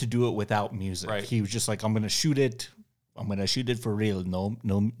wanted to do it without music. Right. He was just like, I'm going to shoot it. I'm going to shoot it for real.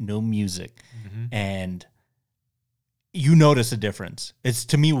 No music. And you notice a difference. It's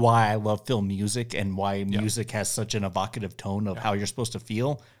to me why I love film music and why music has such an evocative tone of how you're supposed to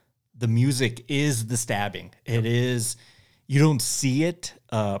feel. The music is the stabbing. It is, you don't see it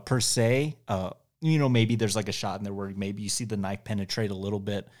per se. Maybe there's like a shot in there where maybe you see the knife penetrate a little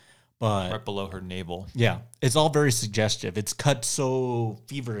bit, but Right below her navel. yeah, it's all very suggestive. It's cut so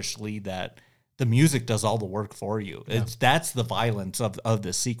feverishly that the music does all the work for you. That's the violence of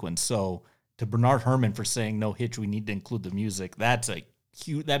the sequence. So to Bernard Herrmann for saying, no, Hitch, we need to include the music, that's a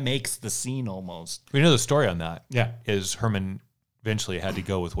cute, that makes the scene almost. We know the story on that. Yeah. Is Herman eventually had to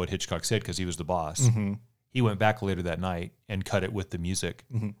go with what Hitchcock said because he was the boss. He went back later that night and cut it with the music.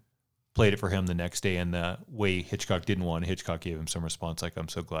 Played it for him the next day, and the way Hitchcock didn't want it, Hitchcock gave him some response like, I'm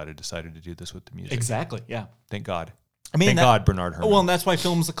so glad I decided to do this with the music. Exactly, yeah. Thank God. I mean, Thank God, Bernard Herrmann. Well, and that's why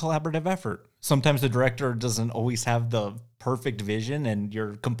film's a collaborative effort. Sometimes the director doesn't always have the perfect vision, and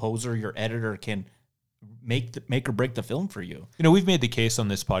your composer, your editor can make or break the film for you. We've made the case on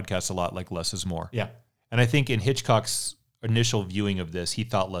this podcast a lot, like less is more. Yeah. And I think in Hitchcock's initial viewing of this, he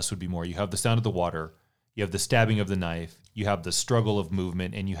thought less would be more. You have the sound of the water, you have the stabbing of the knife, you have the struggle of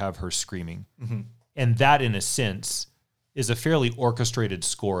movement, and you have her screaming. And that, in a sense, is a fairly orchestrated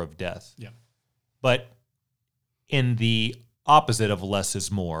score of death. Yeah. But in the opposite of less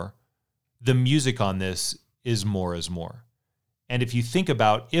is more, the music on this is more is more. And if you think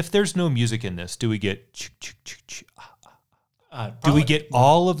about, if there's no music in this, do we get do we get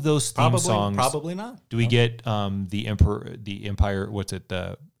all of those theme songs? Probably not. Do we get the Empire? What's it?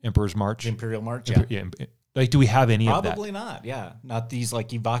 The Emperor's March. The Imperial March? Yeah. Like, do we have any of that? Probably not. Yeah, not these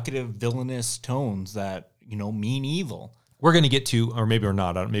like evocative, villainous tones that mean evil. We're going to get to, or maybe we're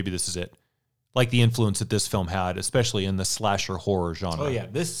not. Maybe this is it. Like the influence that this film had, especially in the slasher horror genre. Oh yeah,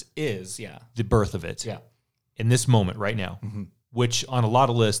 this is the birth of it. Yeah. In this moment right now, which on a lot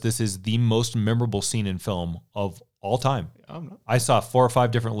of lists, this is the most memorable scene in film of all time. I saw 4 or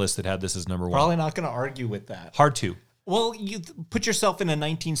 5 different lists that had this as number one. Probably not going to argue with that. Hard to. Well, you put yourself in a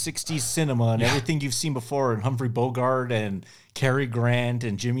 1960s cinema and everything you've seen before, and Humphrey Bogart and Cary Grant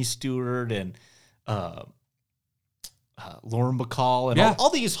and Jimmy Stewart and Lauren Bacall and all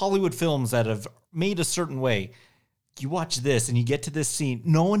these Hollywood films that have made a certain way. You watch this and you get to this scene.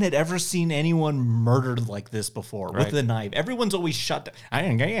 No one had ever seen anyone murdered like this before with a knife. Everyone's always shot.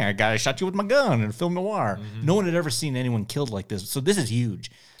 I got to shot you with my gun in film noir. No one had ever seen anyone killed like this. So this is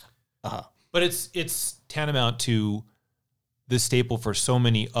huge. But it's tantamount to the staple for so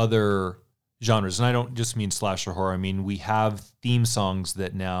many other genres. And I don't just mean slasher horror. I mean, we have theme songs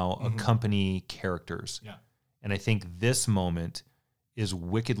that now accompany characters. Yeah. And I think this moment is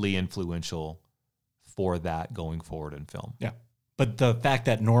wickedly influential for that going forward in film. Yeah. But the fact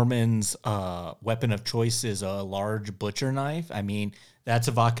that Norman's weapon of choice is a large butcher knife, I mean, that's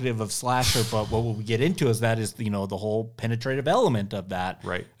evocative of slasher. But what we get into is the whole penetrative element of that.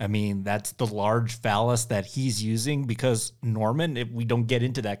 Right. I mean, that's the large phallus that he's using because Norman, if we don't get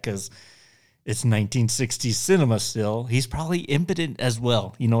into that because It's 1960s cinema still. He's probably impotent as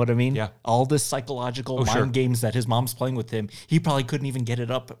well. You know what I mean? Yeah. All this psychological mind sure. games that his mom's playing with him. He probably couldn't even get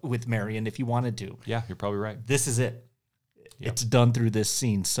it up with Marion if he wanted to. Yeah, you're probably right. This is it. It's done through this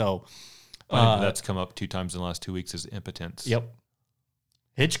scene. So That's come up 2 times in the last 2 weeks is impotence. Yep.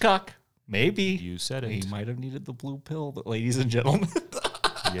 Hitchcock, maybe. You said it. He might have needed the blue pill, but ladies and gentlemen.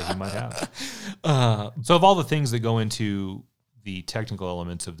 Yeah, he might have. So of all the things that go into the technical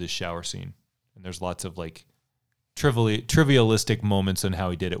elements of this shower scene, and there's lots of like trivialistic moments on how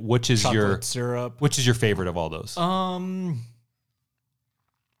he did it. Which is Chocolate syrup. Which is your favorite of all those?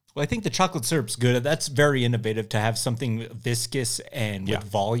 Well, I think the chocolate syrup's good. That's very innovative to have something viscous and with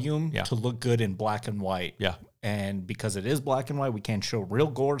volume to look good in black and white. Yeah. And because it is black and white, we can't show real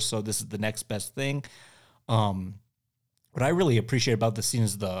gore, so this is the next best thing. What I really appreciate about the scene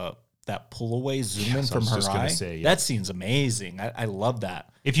is that pull away zoom in from her eye. That scene's amazing. I love that.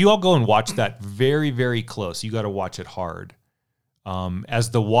 If you all go and watch that very, very close, you got to watch it hard. As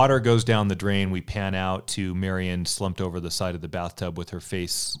the water goes down the drain, we pan out to Marion slumped over the side of the bathtub with her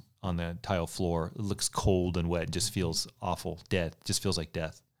face on the tile floor. It looks cold and wet. It just feels awful. Death. It just feels like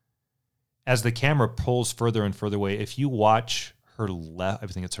death. As the camera pulls further and further away, if you watch her left, I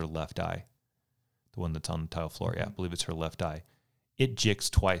think it's her left eye, the one that's on the tile floor. Yeah, I believe it's her left eye. It jigs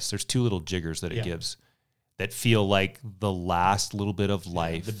twice. There's 2 little jiggers that it gives that feel like the last little bit of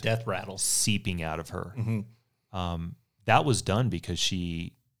life. The death rattle seeping out of her. That was done because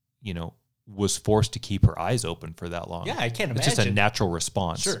she, was forced to keep her eyes open for that long. Yeah, I can't imagine. It's just a natural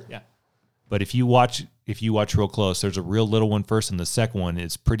response. Sure, yeah. But if you watch real close, there's a real little one first, and the second one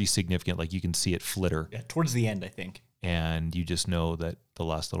is pretty significant. Like you can see it flitter. Yeah, towards the end, I think. And you just know that the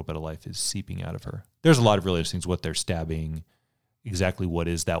last little bit of life is seeping out of her. There's a lot of really interesting things, what they're stabbing, exactly what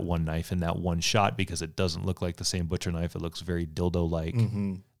is that one knife in that one shot, because it doesn't look like the same butcher knife. It looks very dildo-like.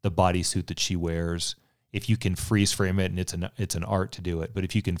 The bodysuit that she wears. If you can freeze frame it, and it's an art to do it, but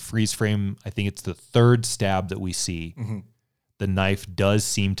if you can freeze frame, I think it's the 3rd stab that we see, the knife does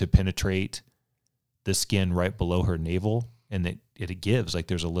seem to penetrate the skin right below her navel, and it gives, like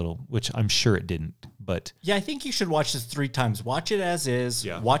there's a little, which I'm sure it didn't, but... Yeah, I think you should watch this 3 times. Watch it as is,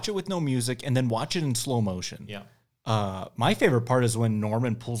 watch it with no music, and then watch it in slow motion. Yeah. My favorite part is when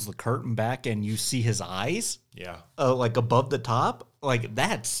Norman pulls the curtain back and you see his eyes. Yeah. Like above the top. Like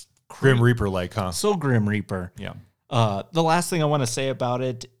that's... Grim Reaper-like, huh? So Grim Reaper. Yeah. The last thing I want to say about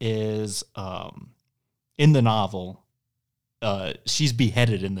it is in the novel, she's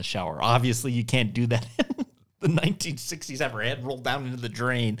beheaded in the shower. Obviously, you can't do that in the 1960s. Have her head rolled down into the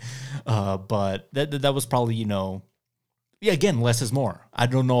drain. But that was probably, again, less is more. I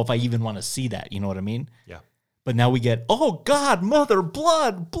don't know if I even want to see that. You know what I mean? Yeah. But now we get, oh, God, mother,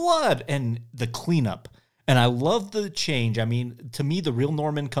 blood, and the cleanup. And I love the change. I mean, to me, the real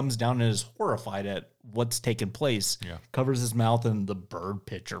Norman comes down and is horrified at what's taken place. Yeah. Covers his mouth and the bird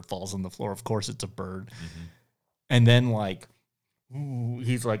picture falls on the floor. Of course, it's a bird. And then,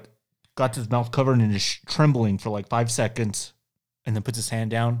 he's got his mouth covered and is trembling for 5 seconds and then puts his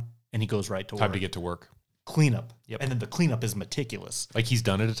hand down and he goes right to work. Time to get to work. Cleanup. Yep. And then the cleanup is meticulous. Like he's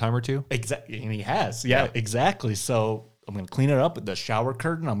done it a time or two? Exactly. And he has. Yeah, exactly. So I'm going to clean it up with the shower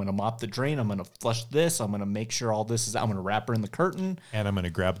curtain. I'm going to mop the drain. I'm going to flush this. I'm going to make sure all this is out. I'm going to wrap her in the curtain. And I'm going to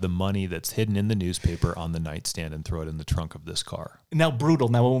grab the money that's hidden in the newspaper on the nightstand and throw it in the trunk of this car. Now, brutal.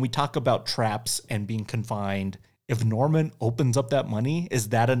 Now, when we talk about traps and being confined, if Norman opens up that money, is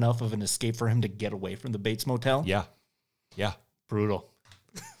that enough of an escape for him to get away from the Bates Motel? Yeah. Yeah. Brutal.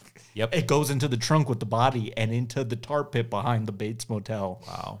 Yep. It goes into the trunk with the body and into the tar pit behind the Bates Motel.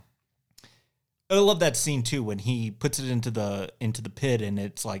 Wow. I love that scene too when he puts it into the pit and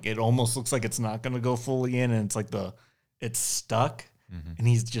it's it almost looks like it's not going to go fully in and it's stuck and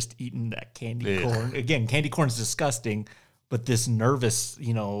he's just eating that candy corn. Again, candy corn is disgusting, but this nervous,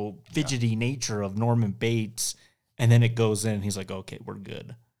 fidgety nature of Norman Bates, and then it goes in and he's like, okay, we're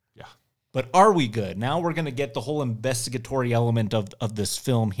good. Yeah. But are we good? Now we're going to get the whole investigatory element of this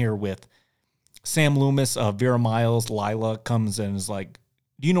film here with Sam Loomis, Vera Miles, Lila comes in and is like,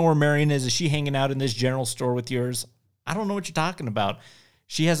 do you know where Marion is? Is she hanging out in this general store with yours? I don't know what you're talking about.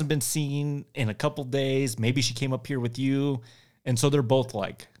 She hasn't been seen in a couple days. Maybe she came up here with you. And so they're both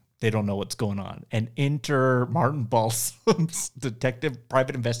they don't know what's going on. And enter Martin Balsam's detective,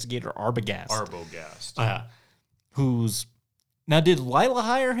 private investigator, Arbogast. Arbogast. Who's... Now, did Lila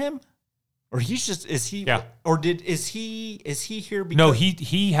hire him? Or he's just... Is he... Yeah. Or is he here because... No,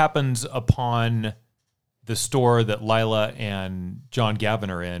 he happens upon... the store that Lila and John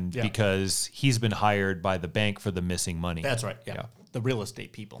Gavin are in because he's been hired by the bank for the missing money. That's right. Yeah. The real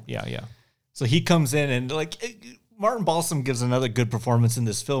estate people. Yeah. So he comes in and Martin Balsam gives another good performance in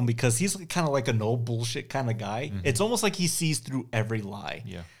this film because he's kind of like a no bullshit kind of guy. Mm-hmm. It's almost like he sees through every lie.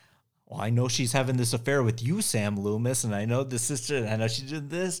 Yeah. Well, I know she's having this affair with you, Sam Loomis, and I know the sister, and I know she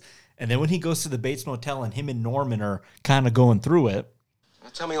did this. And then when he goes to the Bates Motel and him and Norman are kind of going through it.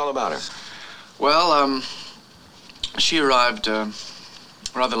 Tell me all about her. Well, she arrived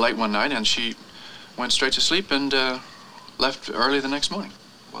rather late one night, and she went straight to sleep and left early the next morning.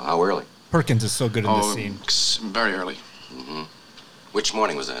 Well, how early? Perkins is so good in this scene. Very early. Mm-hmm. Which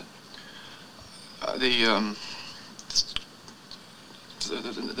morning was that? The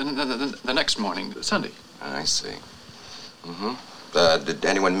next morning, Sunday. I see. Mm-hmm. Did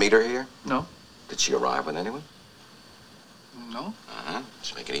anyone meet her here? No. Did she arrive with anyone? No. Uh-huh. Did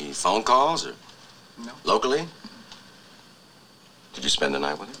she make any phone calls or? No. Locally? Did you spend the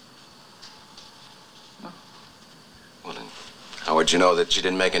night with her? No. Well, then, how would you know that she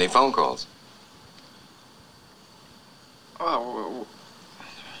didn't make any phone calls? Oh,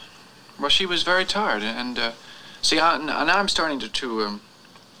 well, she was very tired, and see, now I'm starting to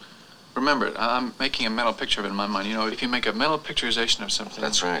remember it. I'm making a mental picture of it in my mind. You know, if you make a mental picturization of something.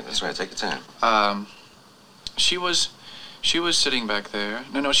 That's right. Take your time. She was sitting back there.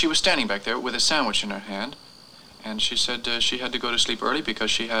 No, she was standing back there with a sandwich in her hand, and she said she had to go to sleep early because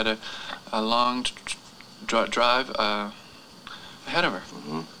she had a long drive ahead of her.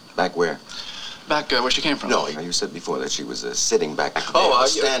 Mm-hmm. Back where? Back where she came from. No, you said before that she was sitting back there,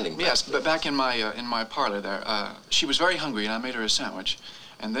 standing back. Yes, but back in my parlor there. She was very hungry, and I made her a sandwich.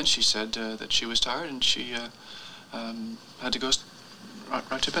 And then she said that she was tired, and she had to go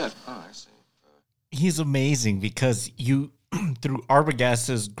right to bed. Oh, I see. He's amazing because you, through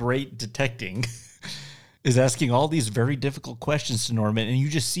Arbogast's great detecting, is asking all these very difficult questions to Norman, and you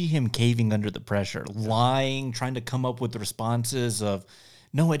just see him caving under the pressure, lying, trying to come up with responses of,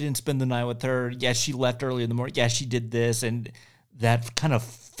 no, I didn't spend the night with her. Yes, she left early in the morning. Yes, she did this. And that kind of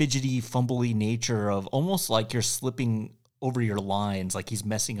fidgety, fumbly nature of almost like you're slipping over your lines, like he's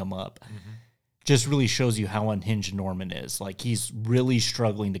messing them up. Mm-hmm. Just really shows you how unhinged Norman is. Like, he's really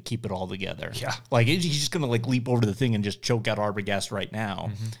struggling to keep it all together. Yeah. Like, he's just going to, like, leap over the thing and just choke out Arbogast right now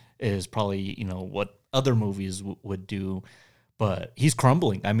is probably, you know, what other movies would do. But he's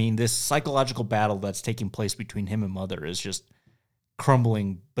crumbling. I mean, this psychological battle that's taking place between him and Mother is just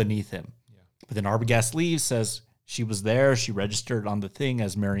crumbling beneath him. Yeah. But then Arbogast leaves, says she was there. She registered on the thing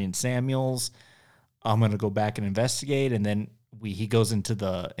as Marion Samuels. I'm going to go back and investigate. And then he goes into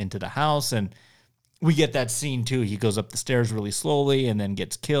the house, and we get that scene too. He goes up the stairs really slowly and then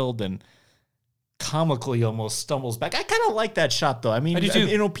gets killed and comically almost stumbles back. I kind of like that shot though. I mean,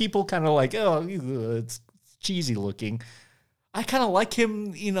 you know, people kind of like, oh, it's cheesy looking. I kind of like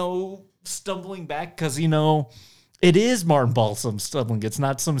him, you know, stumbling back because, you know, it is Martin Balsam stumbling. It's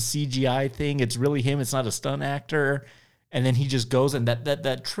not some CGI thing. It's really him. It's not a stunt actor. And then he just goes, and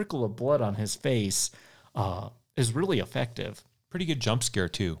that trickle of blood on his face is really effective. Pretty good jump scare,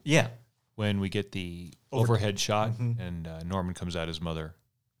 too. Yeah. When we get the overhead shot, and Norman comes at his mother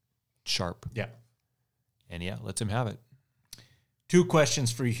sharp. Yeah. And yeah, lets him have it. 2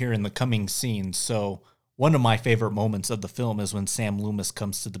 questions for you here in the coming scenes. So one of my favorite moments of the film is when Sam Loomis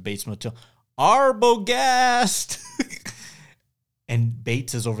comes to the Bates Motel. Arbogast! And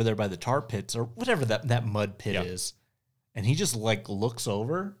Bates is over there by the tar pits or whatever that mud pit is. And he just like looks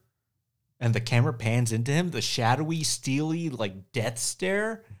over and the camera pans into him, the shadowy, steely, like death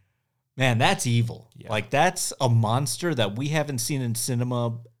stare. Man, that's evil. Yeah. Like that's a monster that we haven't seen in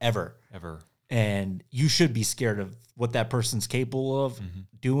cinema ever. And you should be scared of what that person's capable of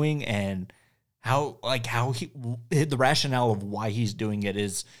doing and how the rationale of why he's doing it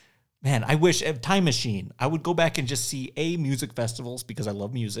is, man, I wish Time Machine, I would go back and just see A, music festivals because I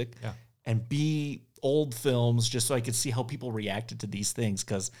love music, and B, old films just so I could see how people reacted to these things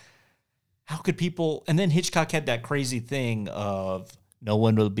because how could people, and then Hitchcock had that crazy thing of no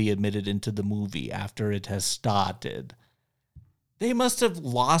one will be admitted into the movie after it has started. They must have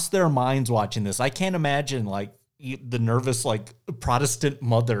lost their minds watching this. I can't imagine like the nervous like Protestant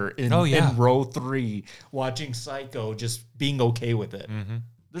mother in row 3 watching Psycho just being okay with it. Mm-hmm.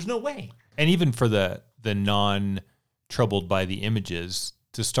 There's no way. And even for the non-troubled by the images,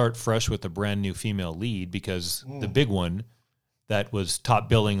 to start fresh with a brand new female lead because the big one that was top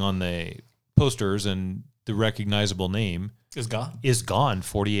billing on the posters and the recognizable name is gone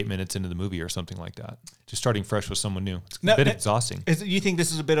 48 minutes into the movie or something like that. Just starting fresh with someone new. It's a bit exhausting. You think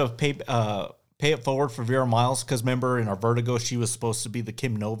this is a bit of pay it forward for Vera Miles? Because remember in our Vertigo, she was supposed to be the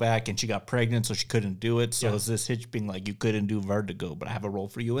Kim Novak and she got pregnant, so she couldn't do it. So is this Hitch being like, you couldn't do Vertigo, but I have a role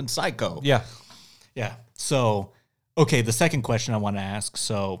for you in Psycho? Yeah. Yeah. So, okay, the second question I want to ask.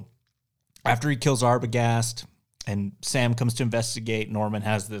 So after he kills Arbogast, And Sam comes to investigate. Norman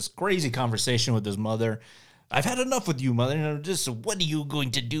has this crazy conversation with his mother. I've had enough with you, mother. And just, what are you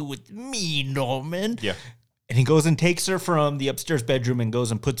going to do with me, Norman? Yeah. And he goes and takes her from the upstairs bedroom and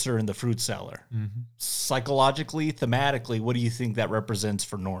goes and puts her in the fruit cellar. Psychologically, thematically, what do you think that represents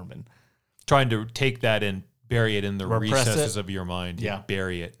for Norman? Trying to take that and bury it in the Repress recesses it. of your mind. Yeah.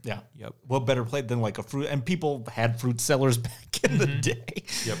 Bury it. Yeah. Yep. What better play than like a fruit? And people had fruit cellars back in the day.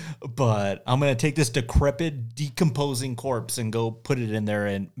 Yep. But I'm going to take this decrepit, decomposing corpse and go put it in there.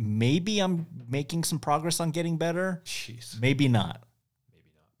 And maybe I'm making some progress on getting better. Jeez. Maybe not.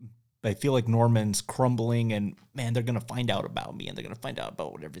 I feel like Norman's crumbling and, man, they're going to find out about me and they're going to find out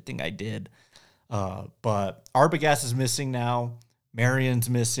about everything I did. But Arbogast is missing now. Marion's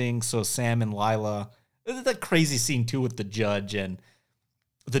missing. So Sam and Lila. That crazy scene, too, with the judge and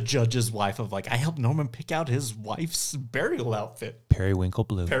the judge's wife of like, I helped Norman pick out his wife's burial outfit. Periwinkle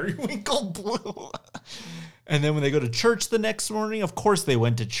blue. Periwinkle blue. And then when they go to church the next morning, of course they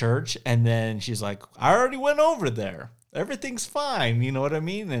went to church. And then she's like, I already went over there. Everything's fine. You know what I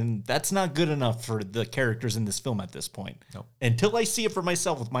mean? And that's not good enough for the characters in this film at this point. No. Until I see it for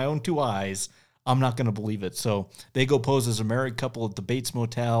myself with my own two eyes, I'm not going to believe it. So they go pose as a married couple at the Bates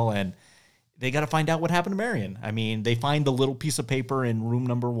Motel, and they got to find out what happened to Marion. I mean, they find the little piece of paper in room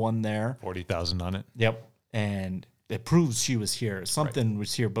number 1 there. 40,000 on it. Yep. And it proves she was here. Something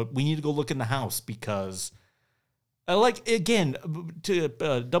was here, but we need to go look in the house because, like, again, to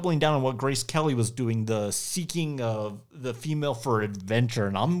doubling down on what Grace Kelly was doing, the seeking of the female for adventure.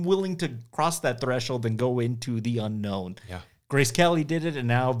 And I'm willing to cross that threshold and go into the unknown. Yeah. Grace Kelly did it, and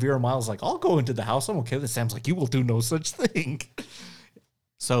now Vera Miles is like, I'll go into the house. I'm okay with it. Sam's like, you will do no such thing.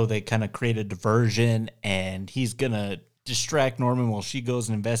 So they kind of create a diversion, and he's going to distract Norman while she goes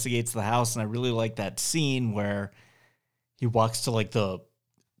and investigates the house. And I really like that scene where he walks to like the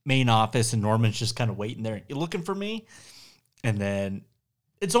main office and Norman's just kind of waiting there. You looking for me? And then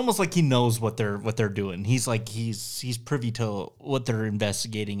it's almost like he knows what they're doing. He's like, he's privy to what they're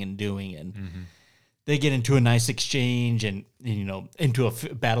investigating and doing. And they get into a nice exchange and, you know, into a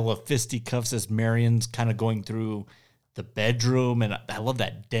battle of fisticuffs as Marion's kind of going through the bedroom. And I love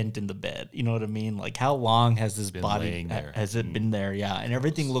that dent in the bed. You know what I mean? Like, how long has this body, has it been there? Yeah. And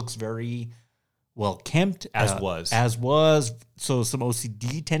everything looks very well kempt. As was. So some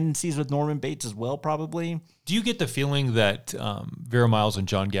OCD tendencies with Norman Bates as well, probably. Do you get the feeling that Vera Miles and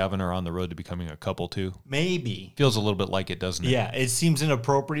John Gavin are on the road to becoming a couple too? Maybe. Feels a little bit like it, doesn't it? Yeah, it seems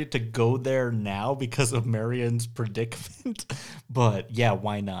inappropriate to go there now because of Marion's predicament. But yeah,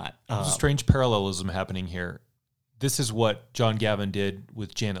 why not? There's a strange parallelism happening here. This is what John Gavin did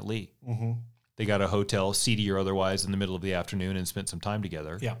with Janet Leigh. Mm-hmm. They got a hotel, seedy or otherwise, in the middle of the afternoon and spent some time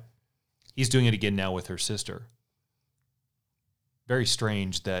together. Yeah. He's doing it again now with her sister. Very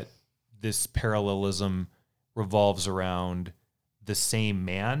strange that this parallelism revolves around the same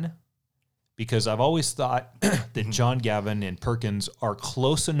man, because I've always thought that John Gavin and Perkins are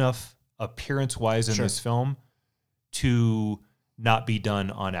close enough appearance-wise in this film to not be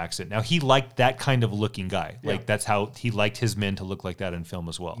done on accident. Now, he liked that kind of looking guy. Yeah. Like, that's how he liked his men to look like that in film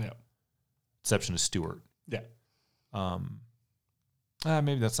as well. Yeah. Exception of Stewart. Yeah.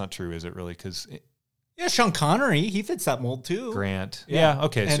 Maybe that's not true, is it really? Because Yeah, Sean Connery, he fits that mold too. Grant. Yeah,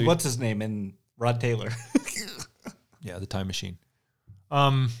 okay. And so what's his name? And Rod Taylor. Yeah, the time machine.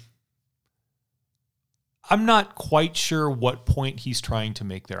 I'm not quite sure what point he's trying to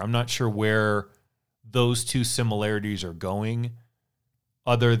make there. I'm not sure where those two similarities are going,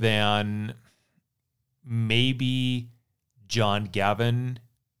 other than maybe John Gavin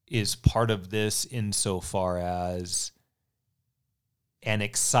is part of this insofar as an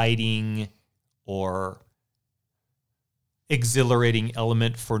exciting or exhilarating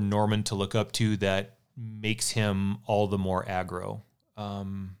element for Norman to look up to that makes him all the more aggro.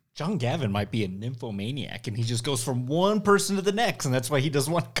 John Gavin might be a nymphomaniac, and he just goes from one person to the next, and that's why he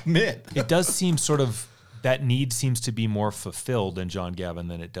doesn't want to commit. It does seem sort of, that need seems to be more fulfilled in John Gavin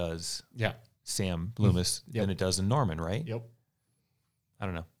than it does Sam Loomis than it does in Norman, right? Yep. I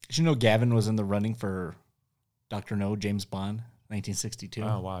don't know. Did you know Gavin was in the running for Dr. No, James Bond, 1962?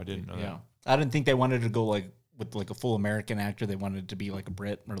 Oh, wow, I didn't know that. I didn't think they wanted to go like with like a full American actor. They wanted it to be like a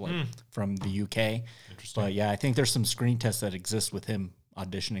Brit or like from the UK. Interesting. But yeah, I think there's some screen tests that exist with him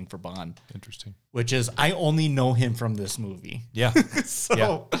auditioning for Bond. Interesting. Which is, I only know him from this movie. Yeah.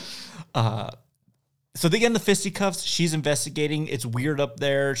 So they get in the fisticuffs. She's investigating. It's weird up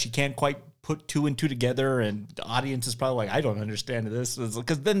there. She can't quite put two and two together, and the audience is probably like, I don't understand this.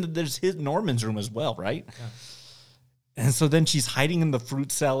 Because then there's his Norman's room as well, right? Yeah. And so then she's hiding in the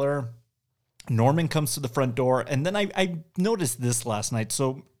fruit cellar. Norman comes to the front door, and then I noticed this last night.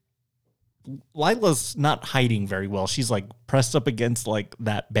 So Lila's not hiding very well. She's like pressed up against like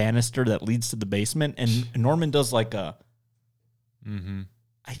that banister that leads to the basement, and Norman does like a.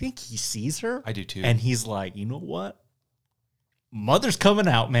 I think he sees her. I do too. And he's like, you know what? Mother's coming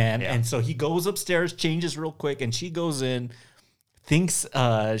out, man. Yeah. And so he goes upstairs, changes real quick, and she goes in, thinks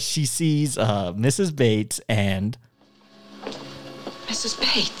she sees Mrs. Bates and. Mrs.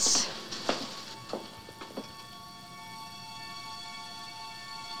 Bates.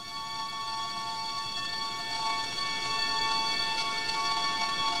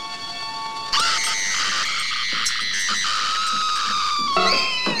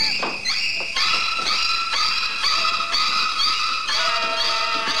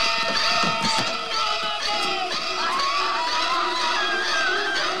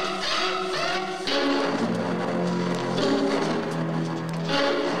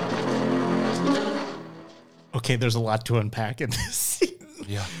 Okay, there's a lot to unpack in this scene.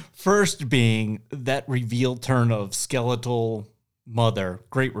 Yeah. First being that reveal turn of skeletal mother,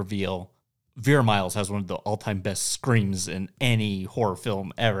 great reveal. Vera Miles has one of the all-time best screams in any horror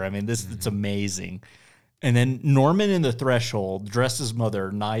film ever. I mean, it's amazing. And then Norman in the threshold, dressed as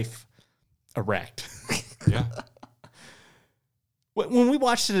mother, knife erect. Yeah. When we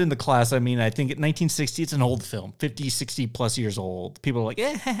watched it in the class, I mean, I think in 1960, it's an old film, 50, 60 plus years old. People are like,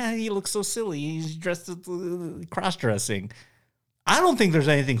 he looks so silly. He's dressed as cross-dressing. I don't think there's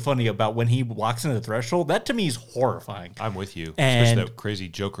anything funny about when he walks into the threshold. That to me is horrifying. I'm with you. And especially that crazy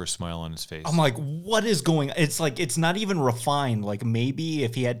Joker smile on his face. I'm like, what is going on? It's like, it's not even refined. Like maybe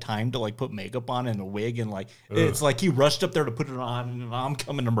if he had time to like put makeup on and a wig and like, it's like he rushed up there to put it on and I'm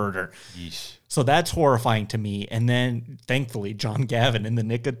coming to murder. Yeesh. So that's horrifying to me. And then thankfully, John Gavin in the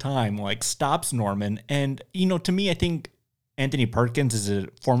nick of time, like stops Norman. And, you know, to me, I think Anthony Perkins is a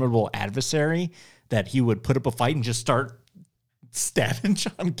formidable adversary that he would put up a fight and just start stabbing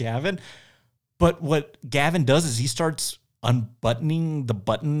John Gavin. But what Gavin does is he starts unbuttoning the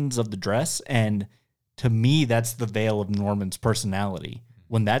buttons of the dress. And to me, that's the veil of Norman's personality.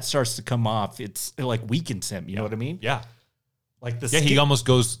 When that starts to come off, it like weakens him. You know what I mean? Yeah. Like the he almost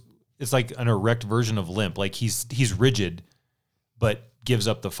goes, it's like an erect version of limp. Like he's rigid, but gives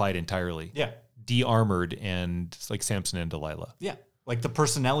up the fight entirely. Yeah. De-armored, and it's like Samson and Delilah. Yeah. Like the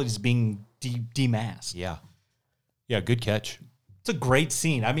personality is being demasked. Yeah. Yeah, good catch. It's a great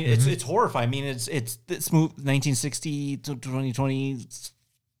scene. I mean, it's horrifying. I mean, it's this movie, 1960 to 2020,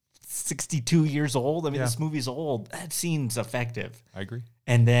 62 years old. I mean, this movie's old. That scene's effective. I agree.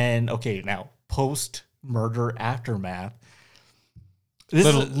 And then, okay, now post-murder aftermath.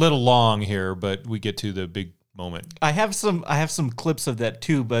 Little long here, but we get to the big moment. I have some clips of that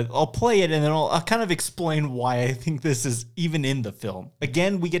too, but I'll play it and then I'll kind of explain why I think this is even in the film.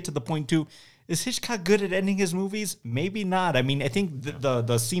 Again, we get to the point too. Is Hitchcock good at ending his movies? Maybe not. I mean, I think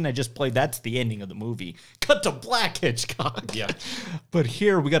the scene I just played, that's the ending of the movie. Cut to black, Hitchcock. Yeah. But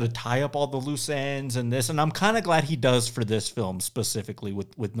here we got to tie up all the loose ends and this, and I'm kind of glad he does for this film specifically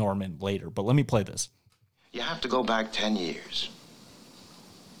with Norman later. But let me play this. You have to go back 10 years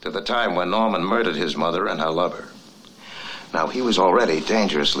to the time when Norman murdered his mother and her lover. Now, he was already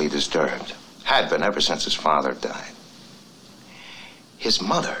dangerously disturbed, had been ever since his father died. His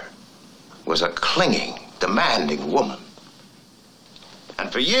mother was a clinging, demanding woman.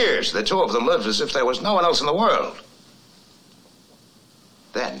 And for years, the two of them lived as if there was no one else in the world.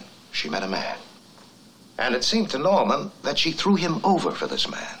 Then she met a man. And it seemed to Norman that she threw him over for this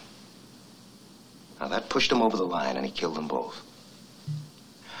man. Now, that pushed him over the line, and he killed them both.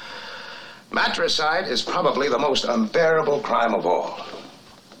 Matricide is probably the most unbearable crime of all.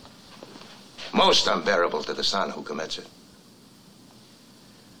 Most unbearable to the son who commits it.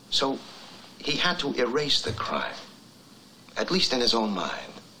 So, he had to erase the crime, at least in his own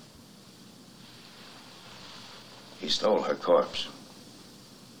mind. He stole her corpse.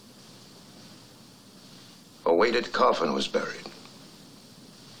 A weighted coffin was buried.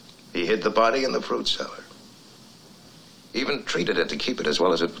 He hid the body in the fruit cellar. Even treated it to keep it as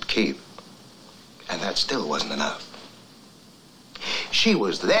well as it would keep. And that still wasn't enough. She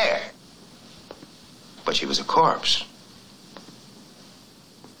was there, but she was a corpse.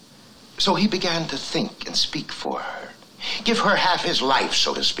 So he began to think and speak for her. Give her half his life,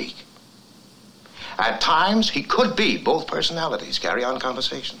 so to speak. At times, he could be both personalities, carry on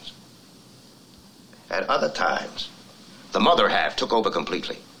conversations. At other times, the mother half took over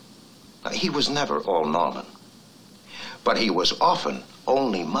completely. Now, he was never all Norman, but he was often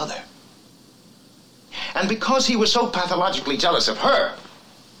only mother. And because he was so pathologically jealous of her,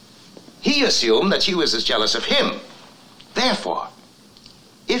 he assumed that she was as jealous of him. Therefore,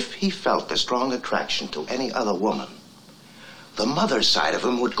 if he felt a strong attraction to any other woman, the mother's side of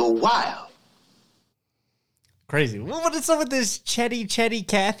him would go wild. Crazy. Well, what is up with this Chetty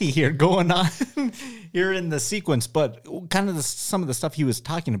Cathy here going on here in the sequence? But kind of some of the stuff he was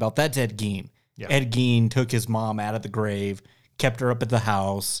talking about, that's Ed Gein. Yeah. Ed Gein took his mom out of the grave, kept her up at the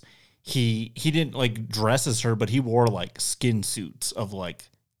house. He didn't like dress as her, but he wore like skin suits of like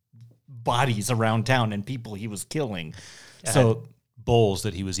bodies around town and people he was killing. Yeah. So bowls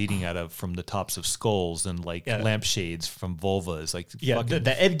that he was eating out of from the tops of skulls and like lampshades from vulvas. Like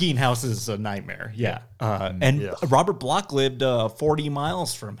the Ed Gein house is a nightmare. Yeah. Robert Bloch lived 40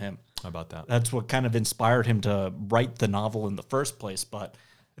 miles from him. How about that? That's what kind of inspired him to write the novel in the first place. But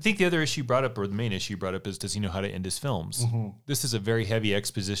I think the other issue brought up, or the main issue brought up, is does he know how to end his films? Mm-hmm. This is a very heavy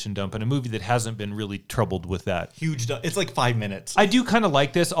exposition dump in a movie that hasn't been really troubled with that. Huge dump. It's like 5 minutes. I do kind of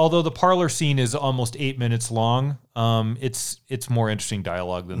like this, although the parlor scene is almost 8 minutes long. It's more interesting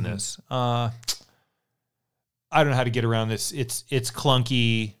dialogue than this. I don't know how to get around this. It's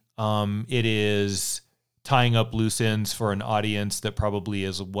clunky. It is tying up loose ends for an audience that probably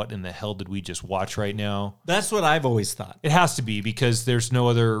is, what in the hell did we just watch right now? That's what I've always thought. It has to be, because there's no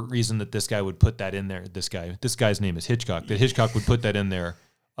other reason that this guy would put that in there. This guy's name is Hitchcock. That Hitchcock would put that in there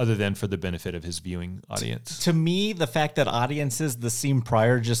other than for the benefit of his viewing audience. To me, the fact that audiences the scene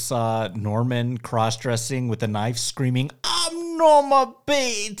prior just saw Norman cross-dressing with a knife screaming, "I'm Norma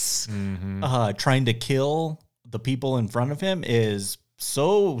Bates," trying to kill the people in front of him is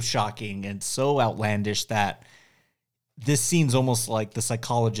so shocking and so outlandish that this scene's almost like the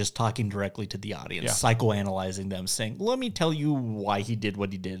psychologist talking directly to the audience, psychoanalyzing them, saying, let me tell you why he did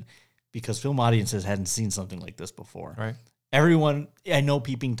what he did, because film audiences hadn't seen something like this before. Right. Everyone, I know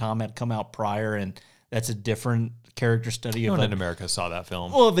Peeping Tom had come out prior, and that's a different character study. No one in America saw that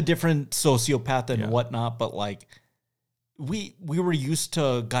film. Well, of a different sociopath and whatnot, but like, we were used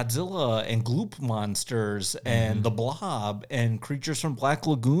to Godzilla and Gloop monsters and the Blob and creatures from Black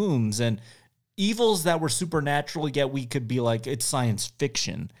Lagoons and evils that were supernatural, yet we could be like, it's science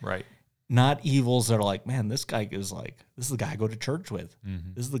fiction. Right. Not evils that are like, man, this guy is like, this is the guy I go to church with.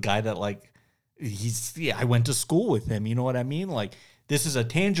 This is the guy that like, I went to school with him. You know what I mean? Like, this is a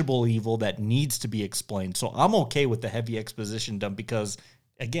tangible evil that needs to be explained. So I'm okay with the heavy exposition dump because,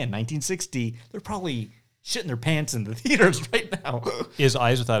 again, 1960, they're probably shitting their pants in the theaters right now. Is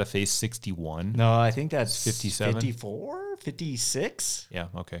Eyes Without a Face 61? No, I think that's 57, 54, 56. Yeah,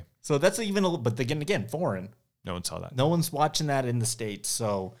 okay. So that's even a little, but again, foreign. No one saw that. No one's watching that in the States.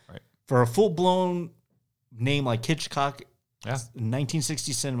 So for a full-blown name like Hitchcock,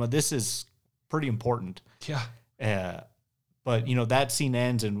 1960 cinema, this is pretty important. Yeah. But, you know, that scene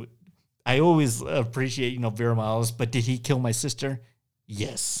ends, and I always appreciate, you know, Vera Miles, but did he kill my sister?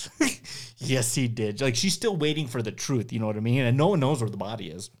 Yes. Yes, he did. Like, she's still waiting for the truth, you know what I mean? And no one knows where the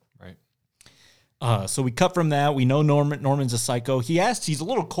body is. Right. So we cut from that. We know Norman's a psycho. He asks, he's a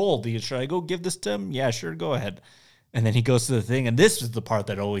little cold. Should I go give this to him? Yeah, sure, go ahead. And then he goes to the thing, and this is the part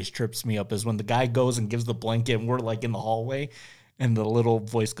that always trips me up, is when the guy goes and gives the blanket, and we're, like, in the hallway, and the little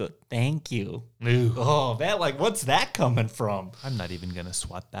voice goes, thank you. Ooh. Oh, that, like, what's that coming from? I'm not even going to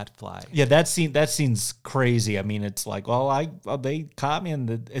swat that fly. Yeah, that scene's crazy. I mean, it's like, they caught me,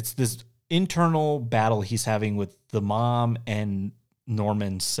 and it's this internal battle he's having with the mom and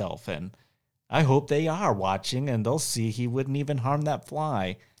Norman's self. And I hope they are watching, and they'll see he wouldn't even harm that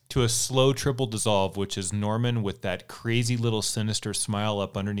fly. To a slow triple dissolve, which is Norman with that crazy little sinister smile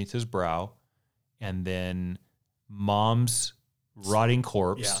up underneath his brow, and then Mom's rotting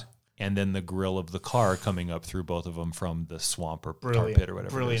corpse, and then the grill of the car coming up through both of them from the swamp or tar pit or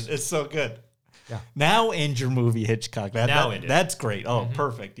whatever. Brilliant. It is. It's so good. Yeah. Now end your movie, Hitchcock. That's great. Oh,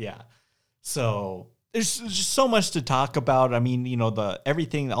 perfect. Yeah. So there's just so much to talk about. I mean, you know,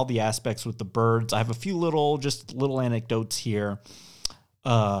 everything, all the aspects with the birds. I have a few little anecdotes here.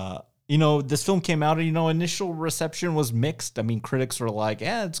 You know, this film came out, you know, initial reception was mixed. I mean, critics were like,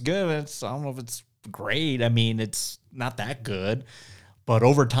 yeah, it's good. I don't know if it's great. I mean, it's not that good. But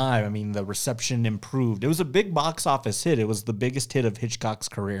over time, I mean, the reception improved. It was a big box office hit. It was the biggest hit of Hitchcock's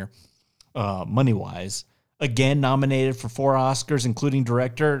career, money-wise. Again, nominated for 4 Oscars, including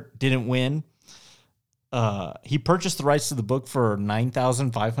director, didn't win. He purchased the rights to the book for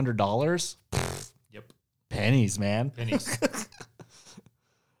 $9,500. Yep. Pennies, man. Pennies.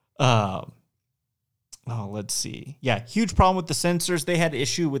 Let's see. Yeah, huge problem with the censors. They had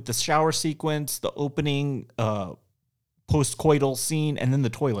issue with the shower sequence, the opening post-coital scene, and then the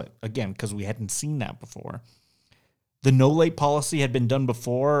toilet, again, because we hadn't seen that before. The no late policy had been done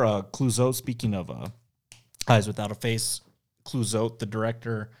before. Clouzot, speaking of Eyes Without a Face, Clouzot, the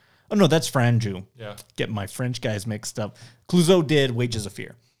director. Oh, no, that's Franju. Yeah. Get my French guys mixed up. Clouzot did Wages of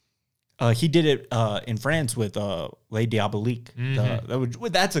Fear. He did it in France with Les Diaboliques.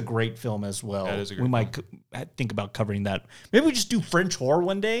 That's a great film as well. That is a great we might think about covering that. Maybe we just do French horror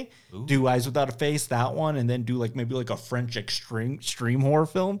one day. Ooh. Do Eyes Without a Face, that one, and then do maybe a French extreme horror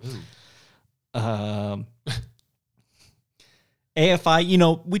film.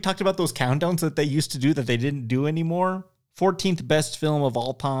 AFI, we talked about those countdowns that they used to do that they didn't do anymore. 14th best film of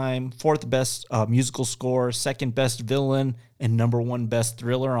all time, 4th best musical score, 2nd best villain, and number 1 best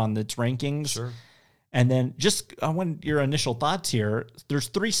thriller on its rankings. Sure. And then I want your initial thoughts here. There's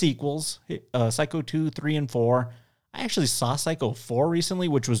 3 sequels, Psycho 2, 3, and 4. I actually saw Psycho 4 recently,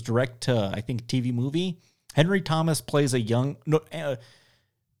 which was direct to, I think, TV movie. Henry Thomas plays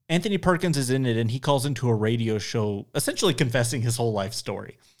Anthony Perkins is in it, and he calls into a radio show, essentially confessing his whole life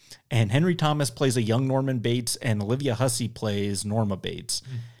story. And Henry Thomas plays a young Norman Bates, and Olivia Hussey plays Norma Bates.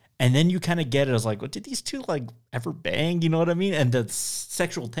 And then you kind of get it as well, did these two ever bang? You know what I mean? And the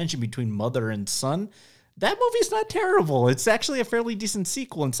sexual tension between mother and son. That movie's not terrible. It's actually a fairly decent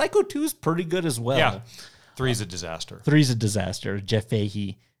sequel. And Psycho 2 is pretty good as well. Yeah. 3 is a disaster. 3 is a disaster. Jeff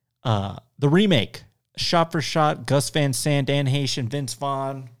Fahey. The remake, shot for shot, Gus Van Sant, Anne Heche, and Vince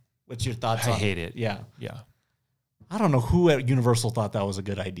Vaughn. What's your thoughts on it? I hate it. Yeah. Yeah. I don't know who at Universal thought that was a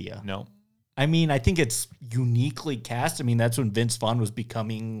good idea. No. I mean, I think it's uniquely cast. I mean, that's when Vince Vaughn was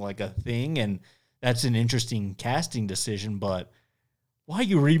becoming a thing, and that's an interesting casting decision. But why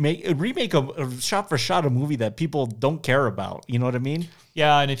you remake a shot for shot a movie that people don't care about? You know what I mean?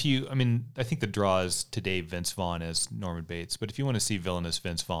 Yeah, and I think the draw is today Vince Vaughn as Norman Bates. But if you want to see villainous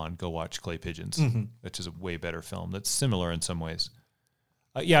Vince Vaughn, go watch Clay Pigeons, which is a way better film. That's similar in some ways.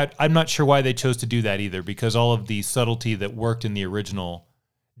 I'm not sure why they chose to do that either, because all of the subtlety that worked in the original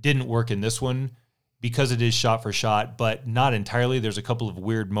didn't work in this one, because it is shot for shot, but not entirely. There's a couple of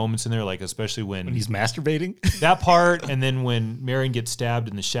weird moments in there, especially when he's masturbating. That part, and then when Marion gets stabbed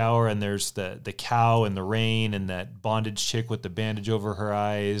in the shower, and there's the cow and the rain, and that bondage chick with the bandage over her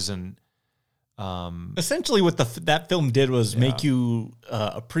eyes, and essentially what that film did was make you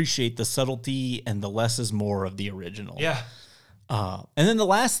appreciate the subtlety and the less is more of the original. Yeah. And then the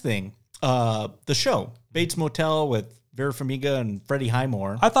last thing, the show, Bates Motel with Vera Farmiga and Freddie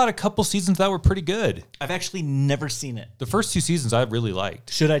Highmore. I thought a couple seasons that were pretty good. I've actually never seen it. The first 2 seasons I really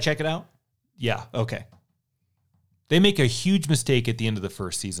liked. Should I check it out? Yeah. Okay. They make a huge mistake at the end of the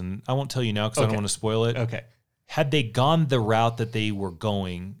first season. I won't tell you now because I don't want to spoil it. Okay. Had they gone the route that they were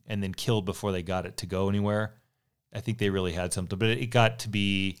going and then killed before they got it to go anywhere, I think they really had something. But it got to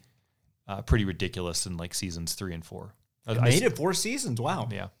be pretty ridiculous in seasons 3 and 4. It made it 4 seasons. Wow.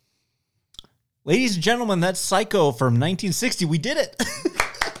 Yeah. Ladies and gentlemen, that's Psycho from 1960. We did it.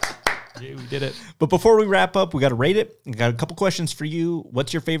 Yeah, we did it. But before we wrap up, we got to rate it. We got a couple questions for you.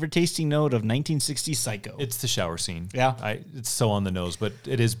 What's your favorite tasting note of 1960 Psycho? It's the shower scene. Yeah. It's so on the nose, but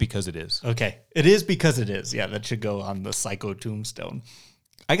it is because it is. Okay. It is because it is. Yeah, that should go on the Psycho tombstone.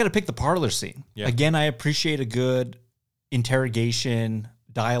 I got to pick the parlor scene. Yeah. Again, I appreciate a good interrogation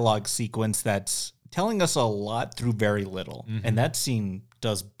dialogue sequence that's telling us a lot through very little. And that scene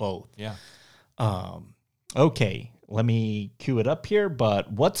does both. Yeah. Okay, let me cue it up here,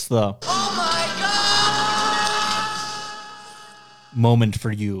 but what's the moment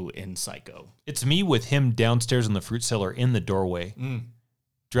for you in Psycho? It's me with him downstairs in the fruit cellar in the doorway,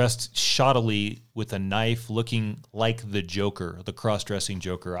 dressed shoddily with a knife, looking like the Joker, the cross-dressing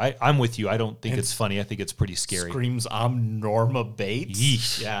Joker. I'm with you. I don't think it's funny. I think it's pretty scary. Screams, I'm Norma Bates.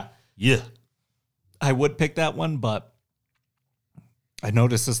 Yeesh. Yeah. Yeah. I would pick that one, but I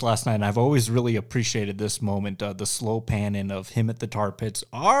noticed this last night, and I've always really appreciated this moment, the slow pan in of him at the tar pits,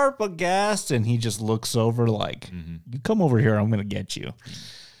 Arbogast, and he just looks over you come over here, I'm going to get you.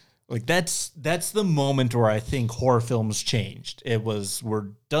 That's the moment where I think horror films changed. It was, we're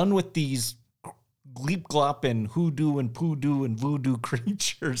done with these gleep glop and hoodoo and poodoo and voodoo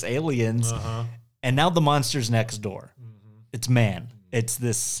creatures, aliens, and now the monster's next door. It's man. It's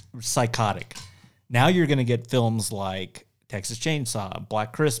this psychotic. Now you're going to get films like Texas Chainsaw,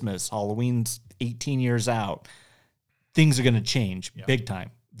 Black Christmas, Halloween's 18 years out. Things are going to change big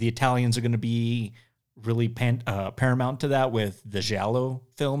time. The Italians are going to be really paramount to that with the Giallo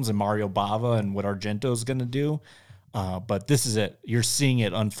films and Mario Bava and what Argento's going to do. But this is it. You're seeing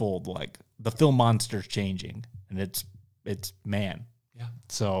it unfold. The film monster's changing, and it's man. Yeah.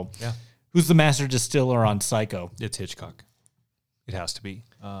 So who's the master distiller on Psycho? It's Hitchcock. It has to be.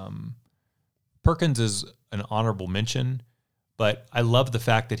 Perkins is an honorable mention, but I love the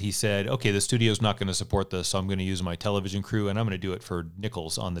fact that he said, okay, the studio's not going to support this, so I'm going to use my television crew, and I'm going to do it for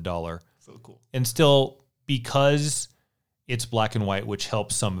nickels on the dollar. So cool. And still, because it's black and white, which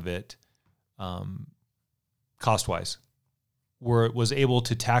helps some of it, cost-wise, where it was able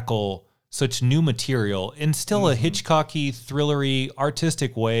to tackle such new material in still a Hitchcocky, thrillery,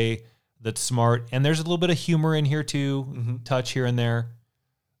 artistic way that's smart. And there's a little bit of humor in here too, touch here and there.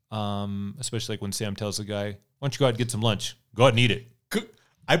 Especially like when Sam tells the guy, why don't you go out and get some lunch? Go out and eat it.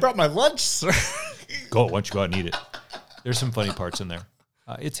 I brought my lunch, sir. Why don't you go out and eat it? There's some funny parts in there.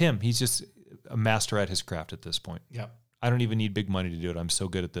 It's him. He's just a master at his craft at this point. Yeah. I don't even need big money to do it. I'm so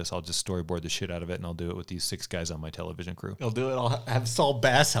good at this. I'll just storyboard the shit out of it, and I'll do it with these 6 guys on my television crew. I'll do it. I'll have Saul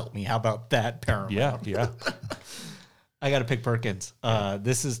Bass help me. How about that, Paramount? Yeah. I got to pick Perkins.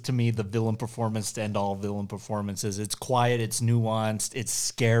 This is, to me, the villain performance to end all villain performances. It's quiet. It's nuanced. It's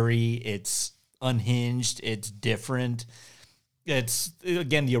scary. It's unhinged. It's different. It's,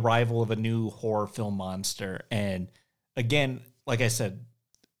 again, the arrival of a new horror film monster. And, again, like I said,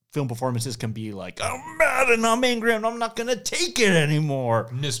 film performances can be like, I'm mad and I'm angry and I'm not going to take it anymore.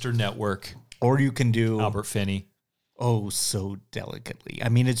 Mr. Network. Or you can do Albert Finney. Oh, so delicately. I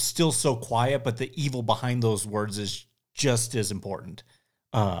mean, it's still so quiet, but the evil behind those words is just as important.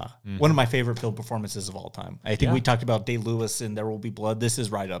 One of my favorite film performances of all time. I think we talked about Day-Lewis in There Will Be Blood. This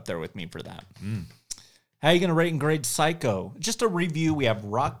is right up there with me for that. How are you going to rate and grade Psycho? Just a review. We have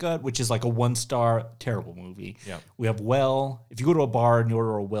Rock Gut, which is like a 1-star, terrible movie. Yeah. We have Well. If you go to a bar and you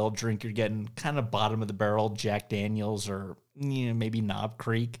order a Well drink, you're getting kind of bottom of the barrel Jack Daniels or maybe Knob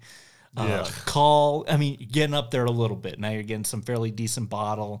Creek. Call. I mean, you're getting up there a little bit. Now you're getting some fairly decent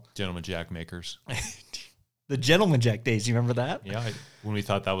bottle. Gentleman Jack makers. The Gentleman Jack days. You remember that? Yeah. When we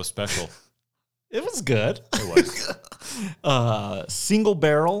thought that was special. It was good. It was. Single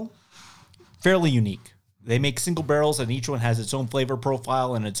barrel. Fairly unique. They make single barrels, and each one has its own flavor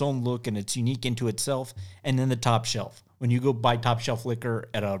profile and its own look, and it's unique into itself. And then the top shelf. When you go buy top shelf liquor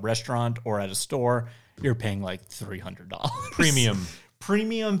at a restaurant or at a store, you're paying like $300.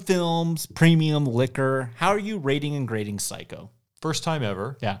 Premium films, premium liquor. How are you rating and grading Psycho? First time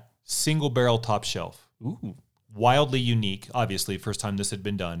ever. Yeah. Single barrel top shelf. Ooh. Wildly unique. Obviously, first time this had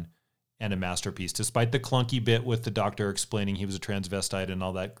been done. And a masterpiece, despite the clunky bit with the doctor explaining he was a transvestite and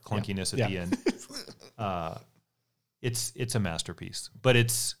all that clunkiness at the end. It's a masterpiece, but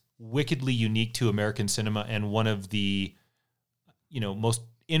it's wickedly unique to American cinema and one of the, most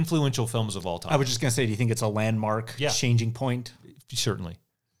influential films of all time. I was just going to say, do you think it's a landmark changing point? Certainly.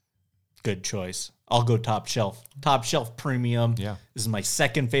 Good choice. I'll go top shelf. Top shelf premium. Yeah. This is my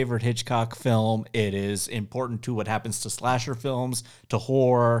second favorite Hitchcock film. It is important to what happens to slasher films, to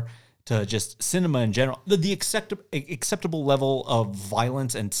horror, to just cinema in general, the acceptable level of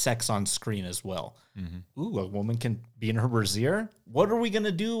violence and sex on screen as well. Ooh, a woman can be in her brassiere? What are we going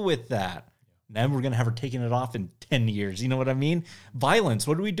to do with that? Then we're going to have her taking it off in 10 years. You know what I mean? Violence.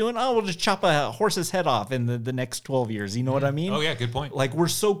 What are we doing? Oh, we'll just chop a horse's head off in the next 12 years. You know what I mean? Oh, yeah, good point. Like, we're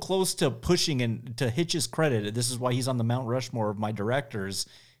so close to pushing, and to Hitch's credit, this is why he's on the Mount Rushmore of my directors.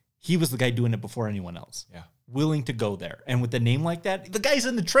 He was the guy doing it before anyone else. Yeah. Willing to go there. And with a name like that, the guy's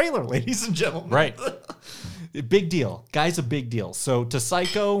in the trailer, ladies and gentlemen. Right. Big deal. Guy's a big deal. So to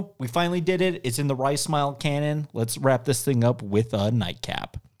Psycho, we finally did it. It's in the Rye Smile canon. Let's wrap this thing up with a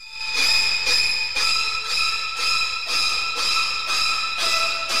nightcap.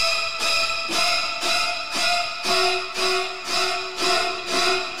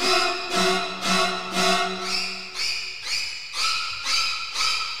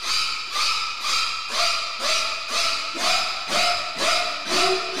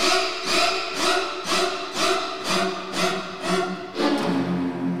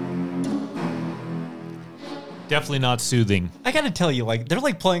 Definitely not soothing. I got to tell you, they're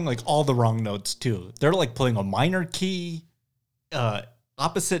playing all the wrong notes too. They're playing a minor key,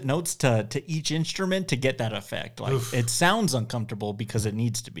 opposite notes to each instrument to get that effect. It sounds uncomfortable because it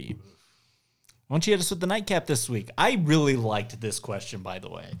needs to be. Why don't you hit us with the nightcap this week? I really liked this question, by the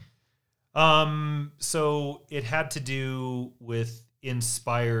way. So it had to do with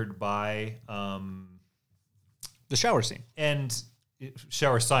inspired by the shower scene. And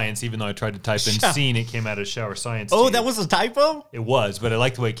shower science, even though I tried to type in scene, it came out as shower science. Oh, that was a typo? It was, but I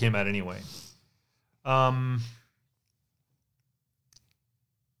like the way it came out anyway. How do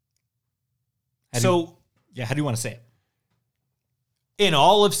you want to say it? In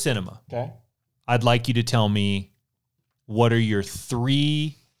all of cinema, okay, I'd like you to tell me what are your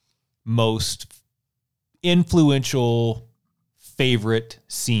 3 most influential favorite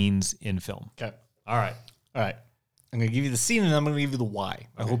scenes in film. Okay. All right. I'm going to give you the scene and I'm going to give you the why. Okay.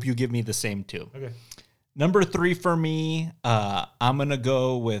 I hope you give me the same too. Okay. Number 3 for me, I'm going to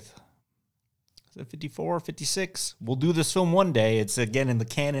go with, is it 54, 56? We'll do this film one day. It's again in the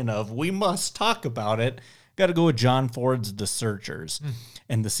canon of we must talk about it. Got to go with John Ford's The Searchers.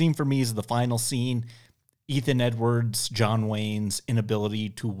 And the scene for me is the final scene. Ethan Edwards, John Wayne's inability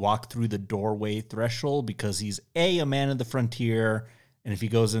to walk through the doorway threshold because he's a man of the frontier, and if he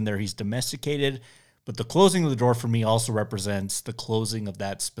goes in there, he's domesticated. But the closing of the door for me also represents the closing of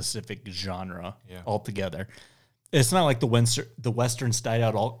that specific genre altogether. It's not like the Westerns died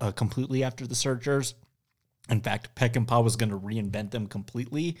out completely after the Searchers. In fact, Peckinpah was going to reinvent them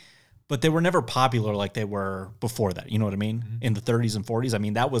completely, but they were never popular like they were before that. You know what I mean? Mm-hmm. In the 30s and 40s. I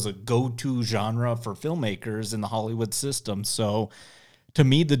mean, that was a go-to genre for filmmakers in the Hollywood system. So to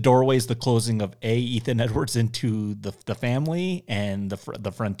me, The Doorway is the closing of Ethan Edwards into the family and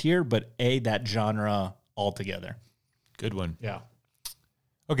the frontier, but that genre altogether. Good one. Yeah.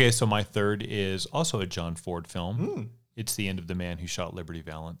 Okay, so my third is also a John Ford film. It's The End of the Man Who Shot Liberty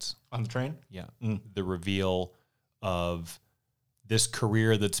Valance. On the train? Yeah. The reveal of this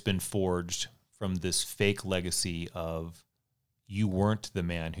career that's been forged from this fake legacy of you weren't the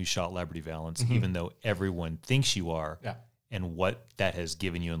man who shot Liberty Valance, even though everyone thinks you are. Yeah. And what that has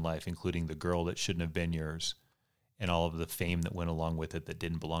given you in life, including the girl that shouldn't have been yours and all of the fame that went along with it that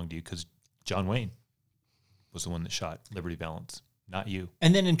didn't belong to you, because John Wayne was the one that shot Liberty Valance, not you.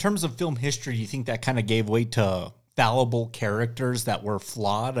 And then in terms of film history, do you think that kind of gave way to fallible characters that were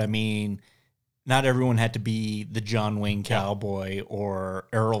flawed? I mean, not everyone had to be the John Wayne cowboy or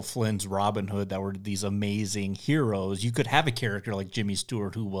Errol Flynn's Robin Hood that were these amazing heroes. You could have a character like Jimmy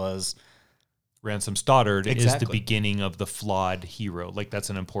Stewart who was... Ransom Stoddard is the beginning of the flawed hero. Like,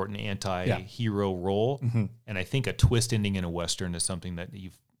 that's an important anti-hero role. Mm-hmm. And I think a twist ending in a Western is something that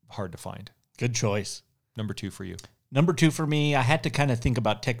you've hard to find. Good choice. Number 2 for you. Number 2 for me, I had to kind of think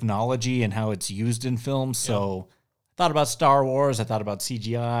about technology and how it's used in films. So I thought about Star Wars. I thought about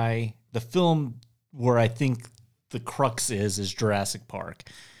CGI. The film where I think the crux is Jurassic Park.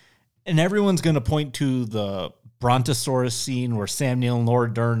 And everyone's going to point to the Brontosaurus scene where Sam Neill and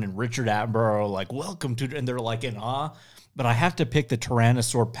Laura Dern and Richard Attenborough are like, welcome to, and they're like in awe. But I have to pick the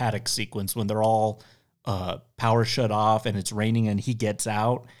Tyrannosaur paddock sequence when they're all power shut off and it's raining and he gets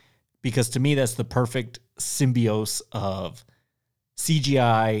out. Because to me, that's the perfect symbiosis of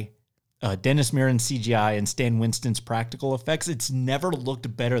CGI, Dennis Muren's CGI, and Stan Winston's practical effects. It's never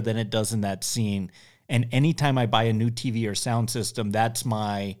looked better than it does in that scene. And anytime I buy a new TV or sound system, that's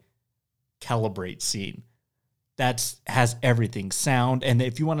my calibrate scene. That has everything, sound. And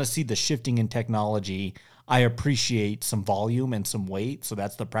if you want to see the shifting in technology, I appreciate some volume and some weight. So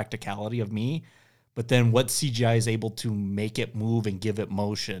that's the practicality of me. But then what CGI is able to make it move and give it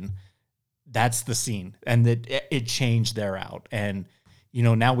motion, that's the scene. And it changed there out. And, you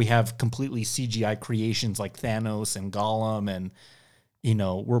know, now we have completely CGI creations like Thanos and Gollum. And, you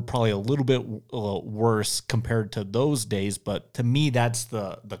know, we're probably a little bit worse compared to those days. But to me, that's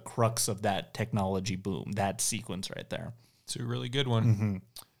the crux of that technology boom, that sequence right there. It's a really good one. Mm-hmm.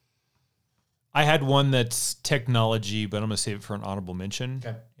 I had one that's technology, but I'm going to save it for an honorable mention.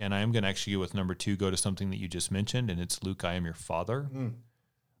 Okay. And I am going to actually go with number 2, go to something that you just mentioned, and it's Luke, I Am Your Father.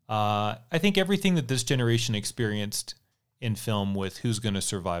 I think everything that this generation experienced in film with who's going to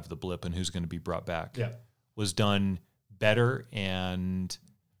survive the blip and who's going to be brought back was done better and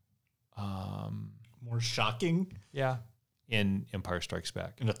more shocking. Yeah. In Empire Strikes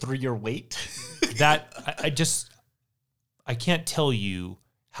Back. In a 3-year wait. I can't tell you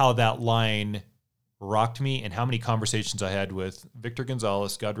how that line rocked me and how many conversations I had with Victor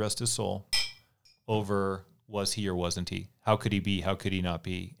Gonzalez, God rest his soul, over was he or wasn't he? How could he be? How could he not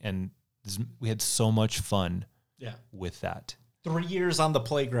be? And we had so much fun with that. 3 years on the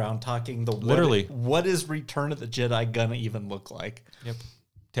playground talking literally what is Return of the Jedi gonna even look like? Yep.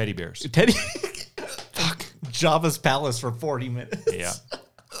 Teddy bears. Fuck. Jabba's palace for 40 minutes. Yeah.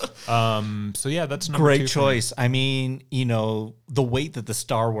 So yeah, that's number great 2 choice. I mean, you know, the weight that the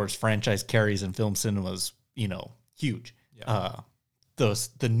Star Wars franchise carries in film cinema is, you know, huge. Yeah.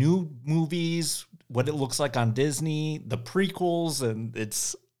 The new movies, what it looks like on Disney, the prequels, and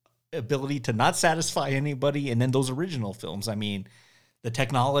its ability to not satisfy anybody, and then those original films. I mean, the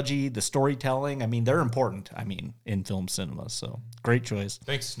technology, the storytelling, I mean, they're important, I mean, in film cinema. So great choice.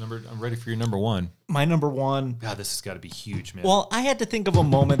 Thanks. I'm ready for your number 1. My number 1. God, this has got to be huge, man. Well, I had to think of a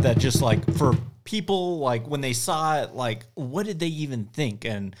moment that just like for people, like when they saw it, like what did they even think?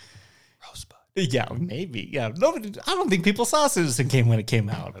 And Rosebud. Yeah, maybe. Yeah. Nobody, I don't think people saw Citizen Kane when it came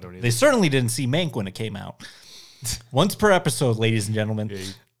out. I don't either. They certainly didn't see Mank when it came out. Once per episode, ladies and gentlemen.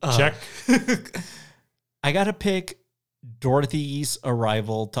 Check. I got to pick Dorothy's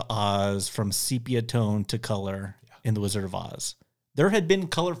arrival to Oz from sepia tone to color in The Wizard of Oz. There had been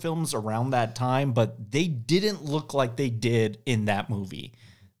color films around that time, but they didn't look like they did in that movie.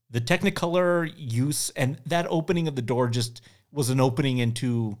 The Technicolor use and that opening of the door just was an opening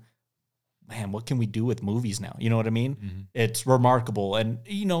into man, what can we do with movies now? You know what I mean? It's remarkable. And,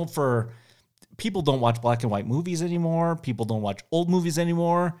 for people don't watch black and white movies anymore. People don't watch old movies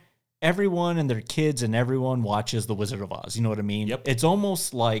anymore. Everyone and their kids and everyone watches The Wizard of Oz. You know what I mean? Yep. It's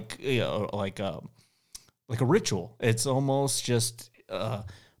almost like a ritual. It's almost just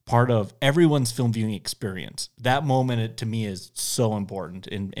part of everyone's film viewing experience. That moment, to me, is so important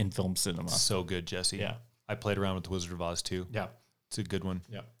in film cinema. So good, Jesse. Yeah. I played around with The Wizard of Oz too. Yeah. It's a good one.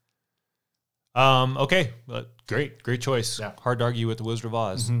 Yeah. Okay. Great choice. Yeah. Hard to argue with The Wizard of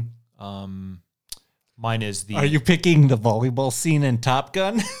Oz. Mine is Are you picking the volleyball scene in Top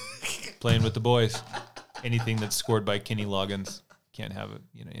Gun? Playing with the Boys. Anything that's scored by Kenny Loggins. Can't have it,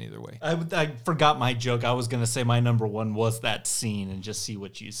 any other way. I forgot my joke. I was going to say my number one was that scene and just see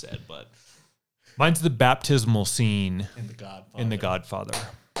what you said, but Mine's the baptismal scene in The Godfather. in The Godfather.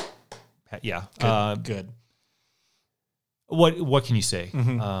 Yeah. Good. What can you say?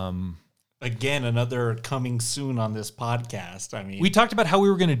 Again, another coming soon on this podcast. I mean, We talked about how we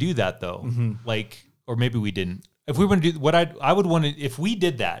were going to do that, though. Or maybe we didn't. If we were going to do what I would want to, if we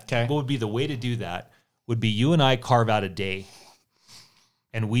did that, Okay. what would be the way to do that? Would be you and I carve out a day,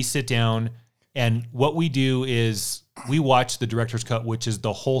 and we sit down, and what we do is we watch the director's cut, which is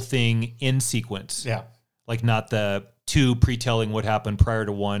the whole thing in sequence. yeah. Like not the two pre-telling what happened prior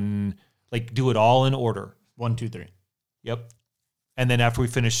to one. Like do it all in order. 1, 2, 3. Yep. And then after we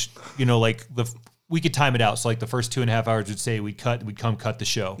finish, we could time it out. So like the first 2.5 hours would say we'd come cut the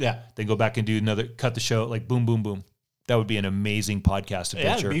show. Yeah. Then go back and do another, cut the show, like boom, boom, boom. That would be an amazing podcast Yeah,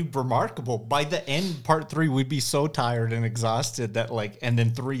 adventure. it'd be remarkable. By the end, part 3, we'd be so tired and exhausted that and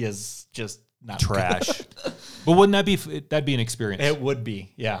then 3 is just not Trash. good. But wouldn't that'd be an experience? It would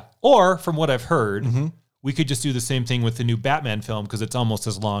be, yeah. Or from what I've heard, we could just do the same thing with the new Batman film because it's almost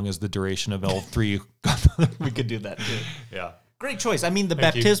as long as the duration of all 3. We could do that too. Yeah. Great choice. I mean, the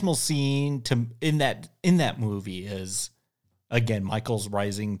Thank you. baptismal scene in that movie is, again, Michael's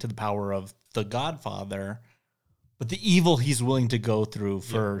rising to the power of the Godfather, but the evil he's willing to go through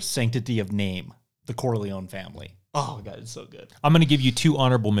for sanctity of name, the Corleone family. Oh God, it's so good. I'm going to give you 2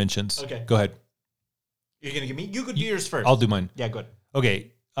 honorable mentions. Okay. Go ahead. You're gonna give me? You could do yours first. I'll do mine. Yeah, good.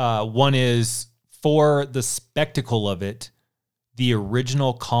 Okay. One is for the spectacle of it, the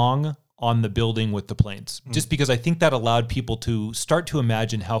original Kong on the building with the planes. Just because I think that allowed people to start to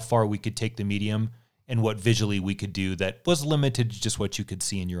imagine how far we could take the medium and what visually we could do that was limited to just what you could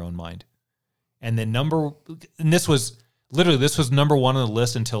see in your own mind. And then this was number 1 on the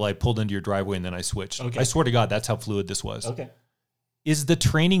list until I pulled into your driveway and then I switched. Okay. I swear to God, that's how fluid this was. Okay. Is the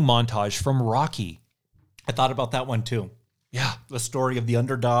training montage from Rocky. I thought about that one too. Yeah. The story of the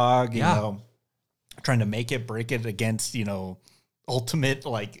underdog, Yeah. Trying to break it against, ultimate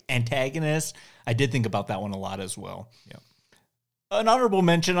antagonist. I did think about that one a lot as well. Yeah. An honorable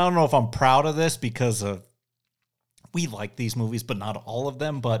mention. I don't know if I'm proud of this because we like these movies, but not all of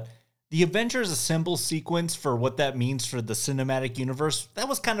them. But the Avengers Assemble sequence, for what that means for the cinematic universe, that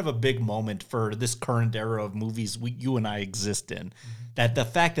was kind of a big moment for this current era of movies you and I exist in. That the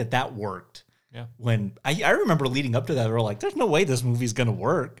fact that worked. Yeah. When I remember leading up to that, we were like, there's no way this movie's going to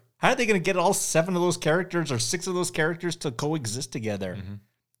work. How are they going to get all 7 of those characters or 6 of those characters to coexist together?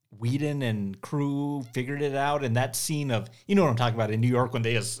 Whedon and crew figured it out. And that scene of, you know what I'm talking about, in New York when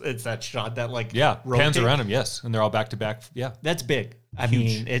it's that shot that pans rotate. around them, yes. And they're all back to back. Yeah. That's big. I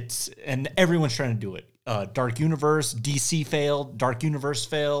mean, and everyone's trying to do it. Dark Universe, DC failed, Dark Universe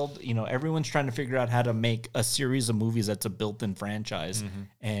failed. Everyone's trying to figure out how to make a series of movies that's a built-in franchise.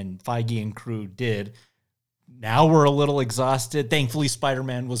 And Feige and crew did. Now we're a little exhausted. Thankfully,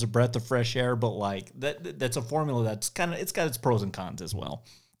 Spider-Man was a breath of fresh air, but that's a formula that's it's got its pros and cons as well.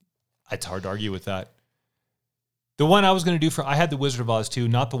 It's hard to argue with that. The one I was going to do I had the Wizard of Oz too,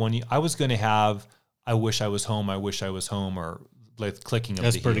 not the one I was going to have. I wish I was home. I wish I was home, or like clicking of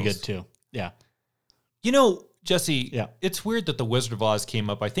That's the pretty heels. good too. Yeah. Jesse. Yeah. It's weird that the Wizard of Oz came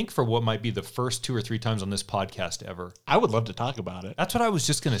up. I think for what might be the first 2 or 3 times on this podcast ever. I would love to talk about it. That's what I was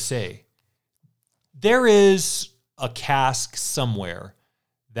just going to say. There is a cask somewhere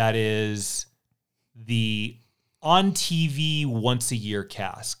that is the on TV once a year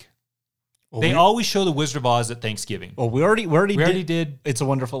cask. They always show the Wizard of Oz at Thanksgiving. Well, we already did. It's a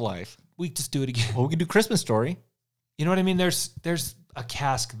Wonderful Life. We just do it again. Well, we could do Christmas Story. You know what I mean? There's a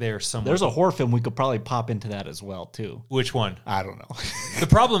cask there somewhere. There's a horror film we could probably pop into that as well too. Which one? I don't know. The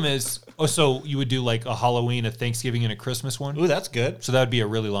problem is, so you would do like a Halloween, a Thanksgiving, and a Christmas one? Ooh, that's good. So that would be a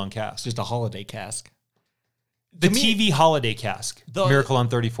really long cast. It's just a holiday cask. The To me- TV holiday cask. The- Miracle on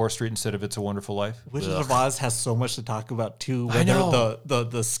 34th Street instead of It's a Wonderful Life. Wizard of Oz has so much to talk about too. I Whether know.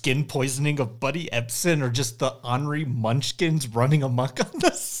 the skin poisoning of Buddy Epson or just the Henri Munchkins running amok on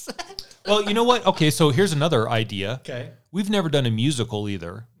the set. Well, you know what? Okay, so here's another idea. Okay. We've never done a musical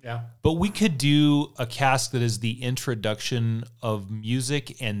either. Yeah. But we could do a cast that is the introduction of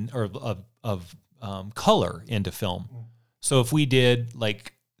music or of color into film. So if we did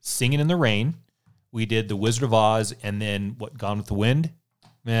like Singing in the Rain, we did The Wizard of Oz, and then what? Gone with the Wind.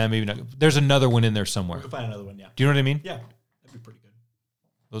 Maybe not. There's another one in there somewhere. We'll find another one. Yeah. Do you know what I mean? Yeah. That'd be pretty good.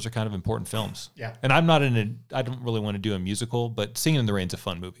 Those are kind of important films. Yeah. And I don't really want to do a musical, but Singing in the Rain's a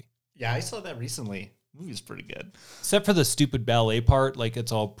fun movie. Yeah, I saw that recently. The movie's pretty good. Except for the stupid ballet part, like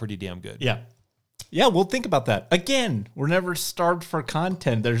it's all pretty damn good. Yeah. Yeah, we'll think about that. Again, we're never starved for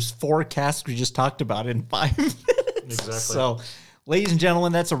content. There's 4 casts we just talked about in 5 minutes. Exactly. So, ladies and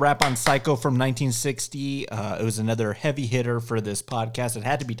gentlemen, that's a wrap on Psycho from 1960. It was another heavy hitter for this podcast. It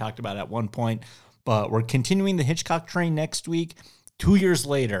had to be talked about at one point, but we're continuing the Hitchcock train next week. 2 years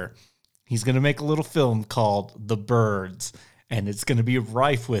later, he's going to make a little film called The Birds. And it's going to be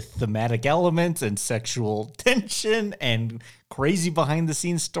rife with thematic elements and sexual tension and crazy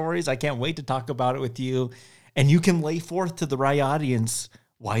behind-the-scenes stories. I can't wait to talk about it with you. And you can lay forth to the right audience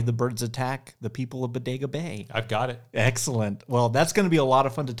why the birds attack the people of Bodega Bay. I've got it. Excellent. Well, that's going to be a lot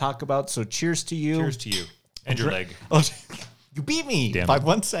of fun to talk about. So cheers to you. Cheers to you. And your leg. Oh, you beat me Damn by it.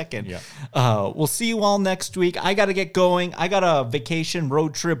 1 second. Yeah. We'll see you all next week. I got to get going. I got a vacation,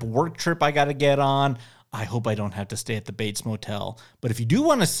 road trip, work trip I got to get on. I hope I don't have to stay at the Bates Motel. But if you do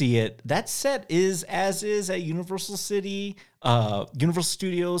want to see it, that set is as is at Universal Studios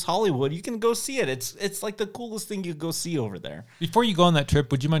Hollywood. You can go see it. It's like the coolest thing you could go see over there. Before you go on that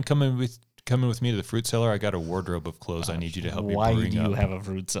trip, would you mind coming with me to the fruit cellar? I got a wardrobe of clothes I need you to help me Why bring do you up. have a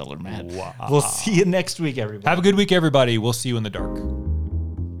fruit cellar, Matt? Wow. We'll see you next week, everybody. Have a good week, everybody. We'll see you in the dark.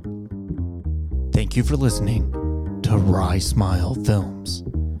 Thank you for listening to Rye Smile Films.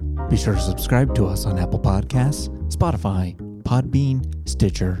 Be sure to subscribe to us on Apple Podcasts, Spotify, Podbean,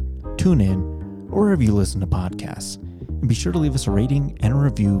 Stitcher, TuneIn, or wherever you listen to podcasts. And be sure to leave us a rating and a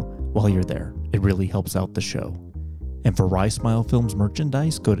review while you're there. It really helps out the show. And for Rye Smile Films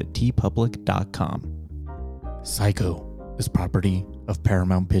merchandise, go to tpublic.com. Psycho is property of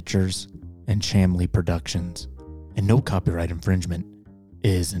Paramount Pictures and Shamley Productions, and no copyright infringement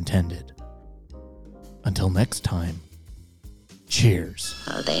is intended. Until next time, cheers.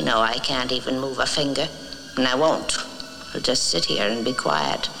 Oh, they know I can't even move a finger, and I won't. I'll just sit here and be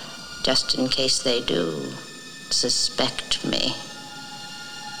quiet, just in case they do suspect me.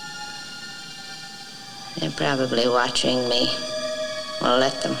 They're probably watching me. Well,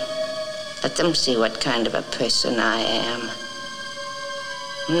 let them see what kind of a person I am.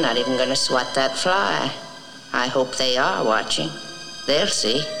 I'm not even going to swat that fly. I hope they are watching. They'll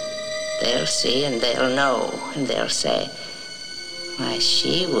see. They'll see, and they'll know, and they'll say, why,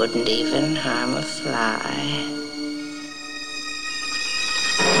 she wouldn't even harm a fly.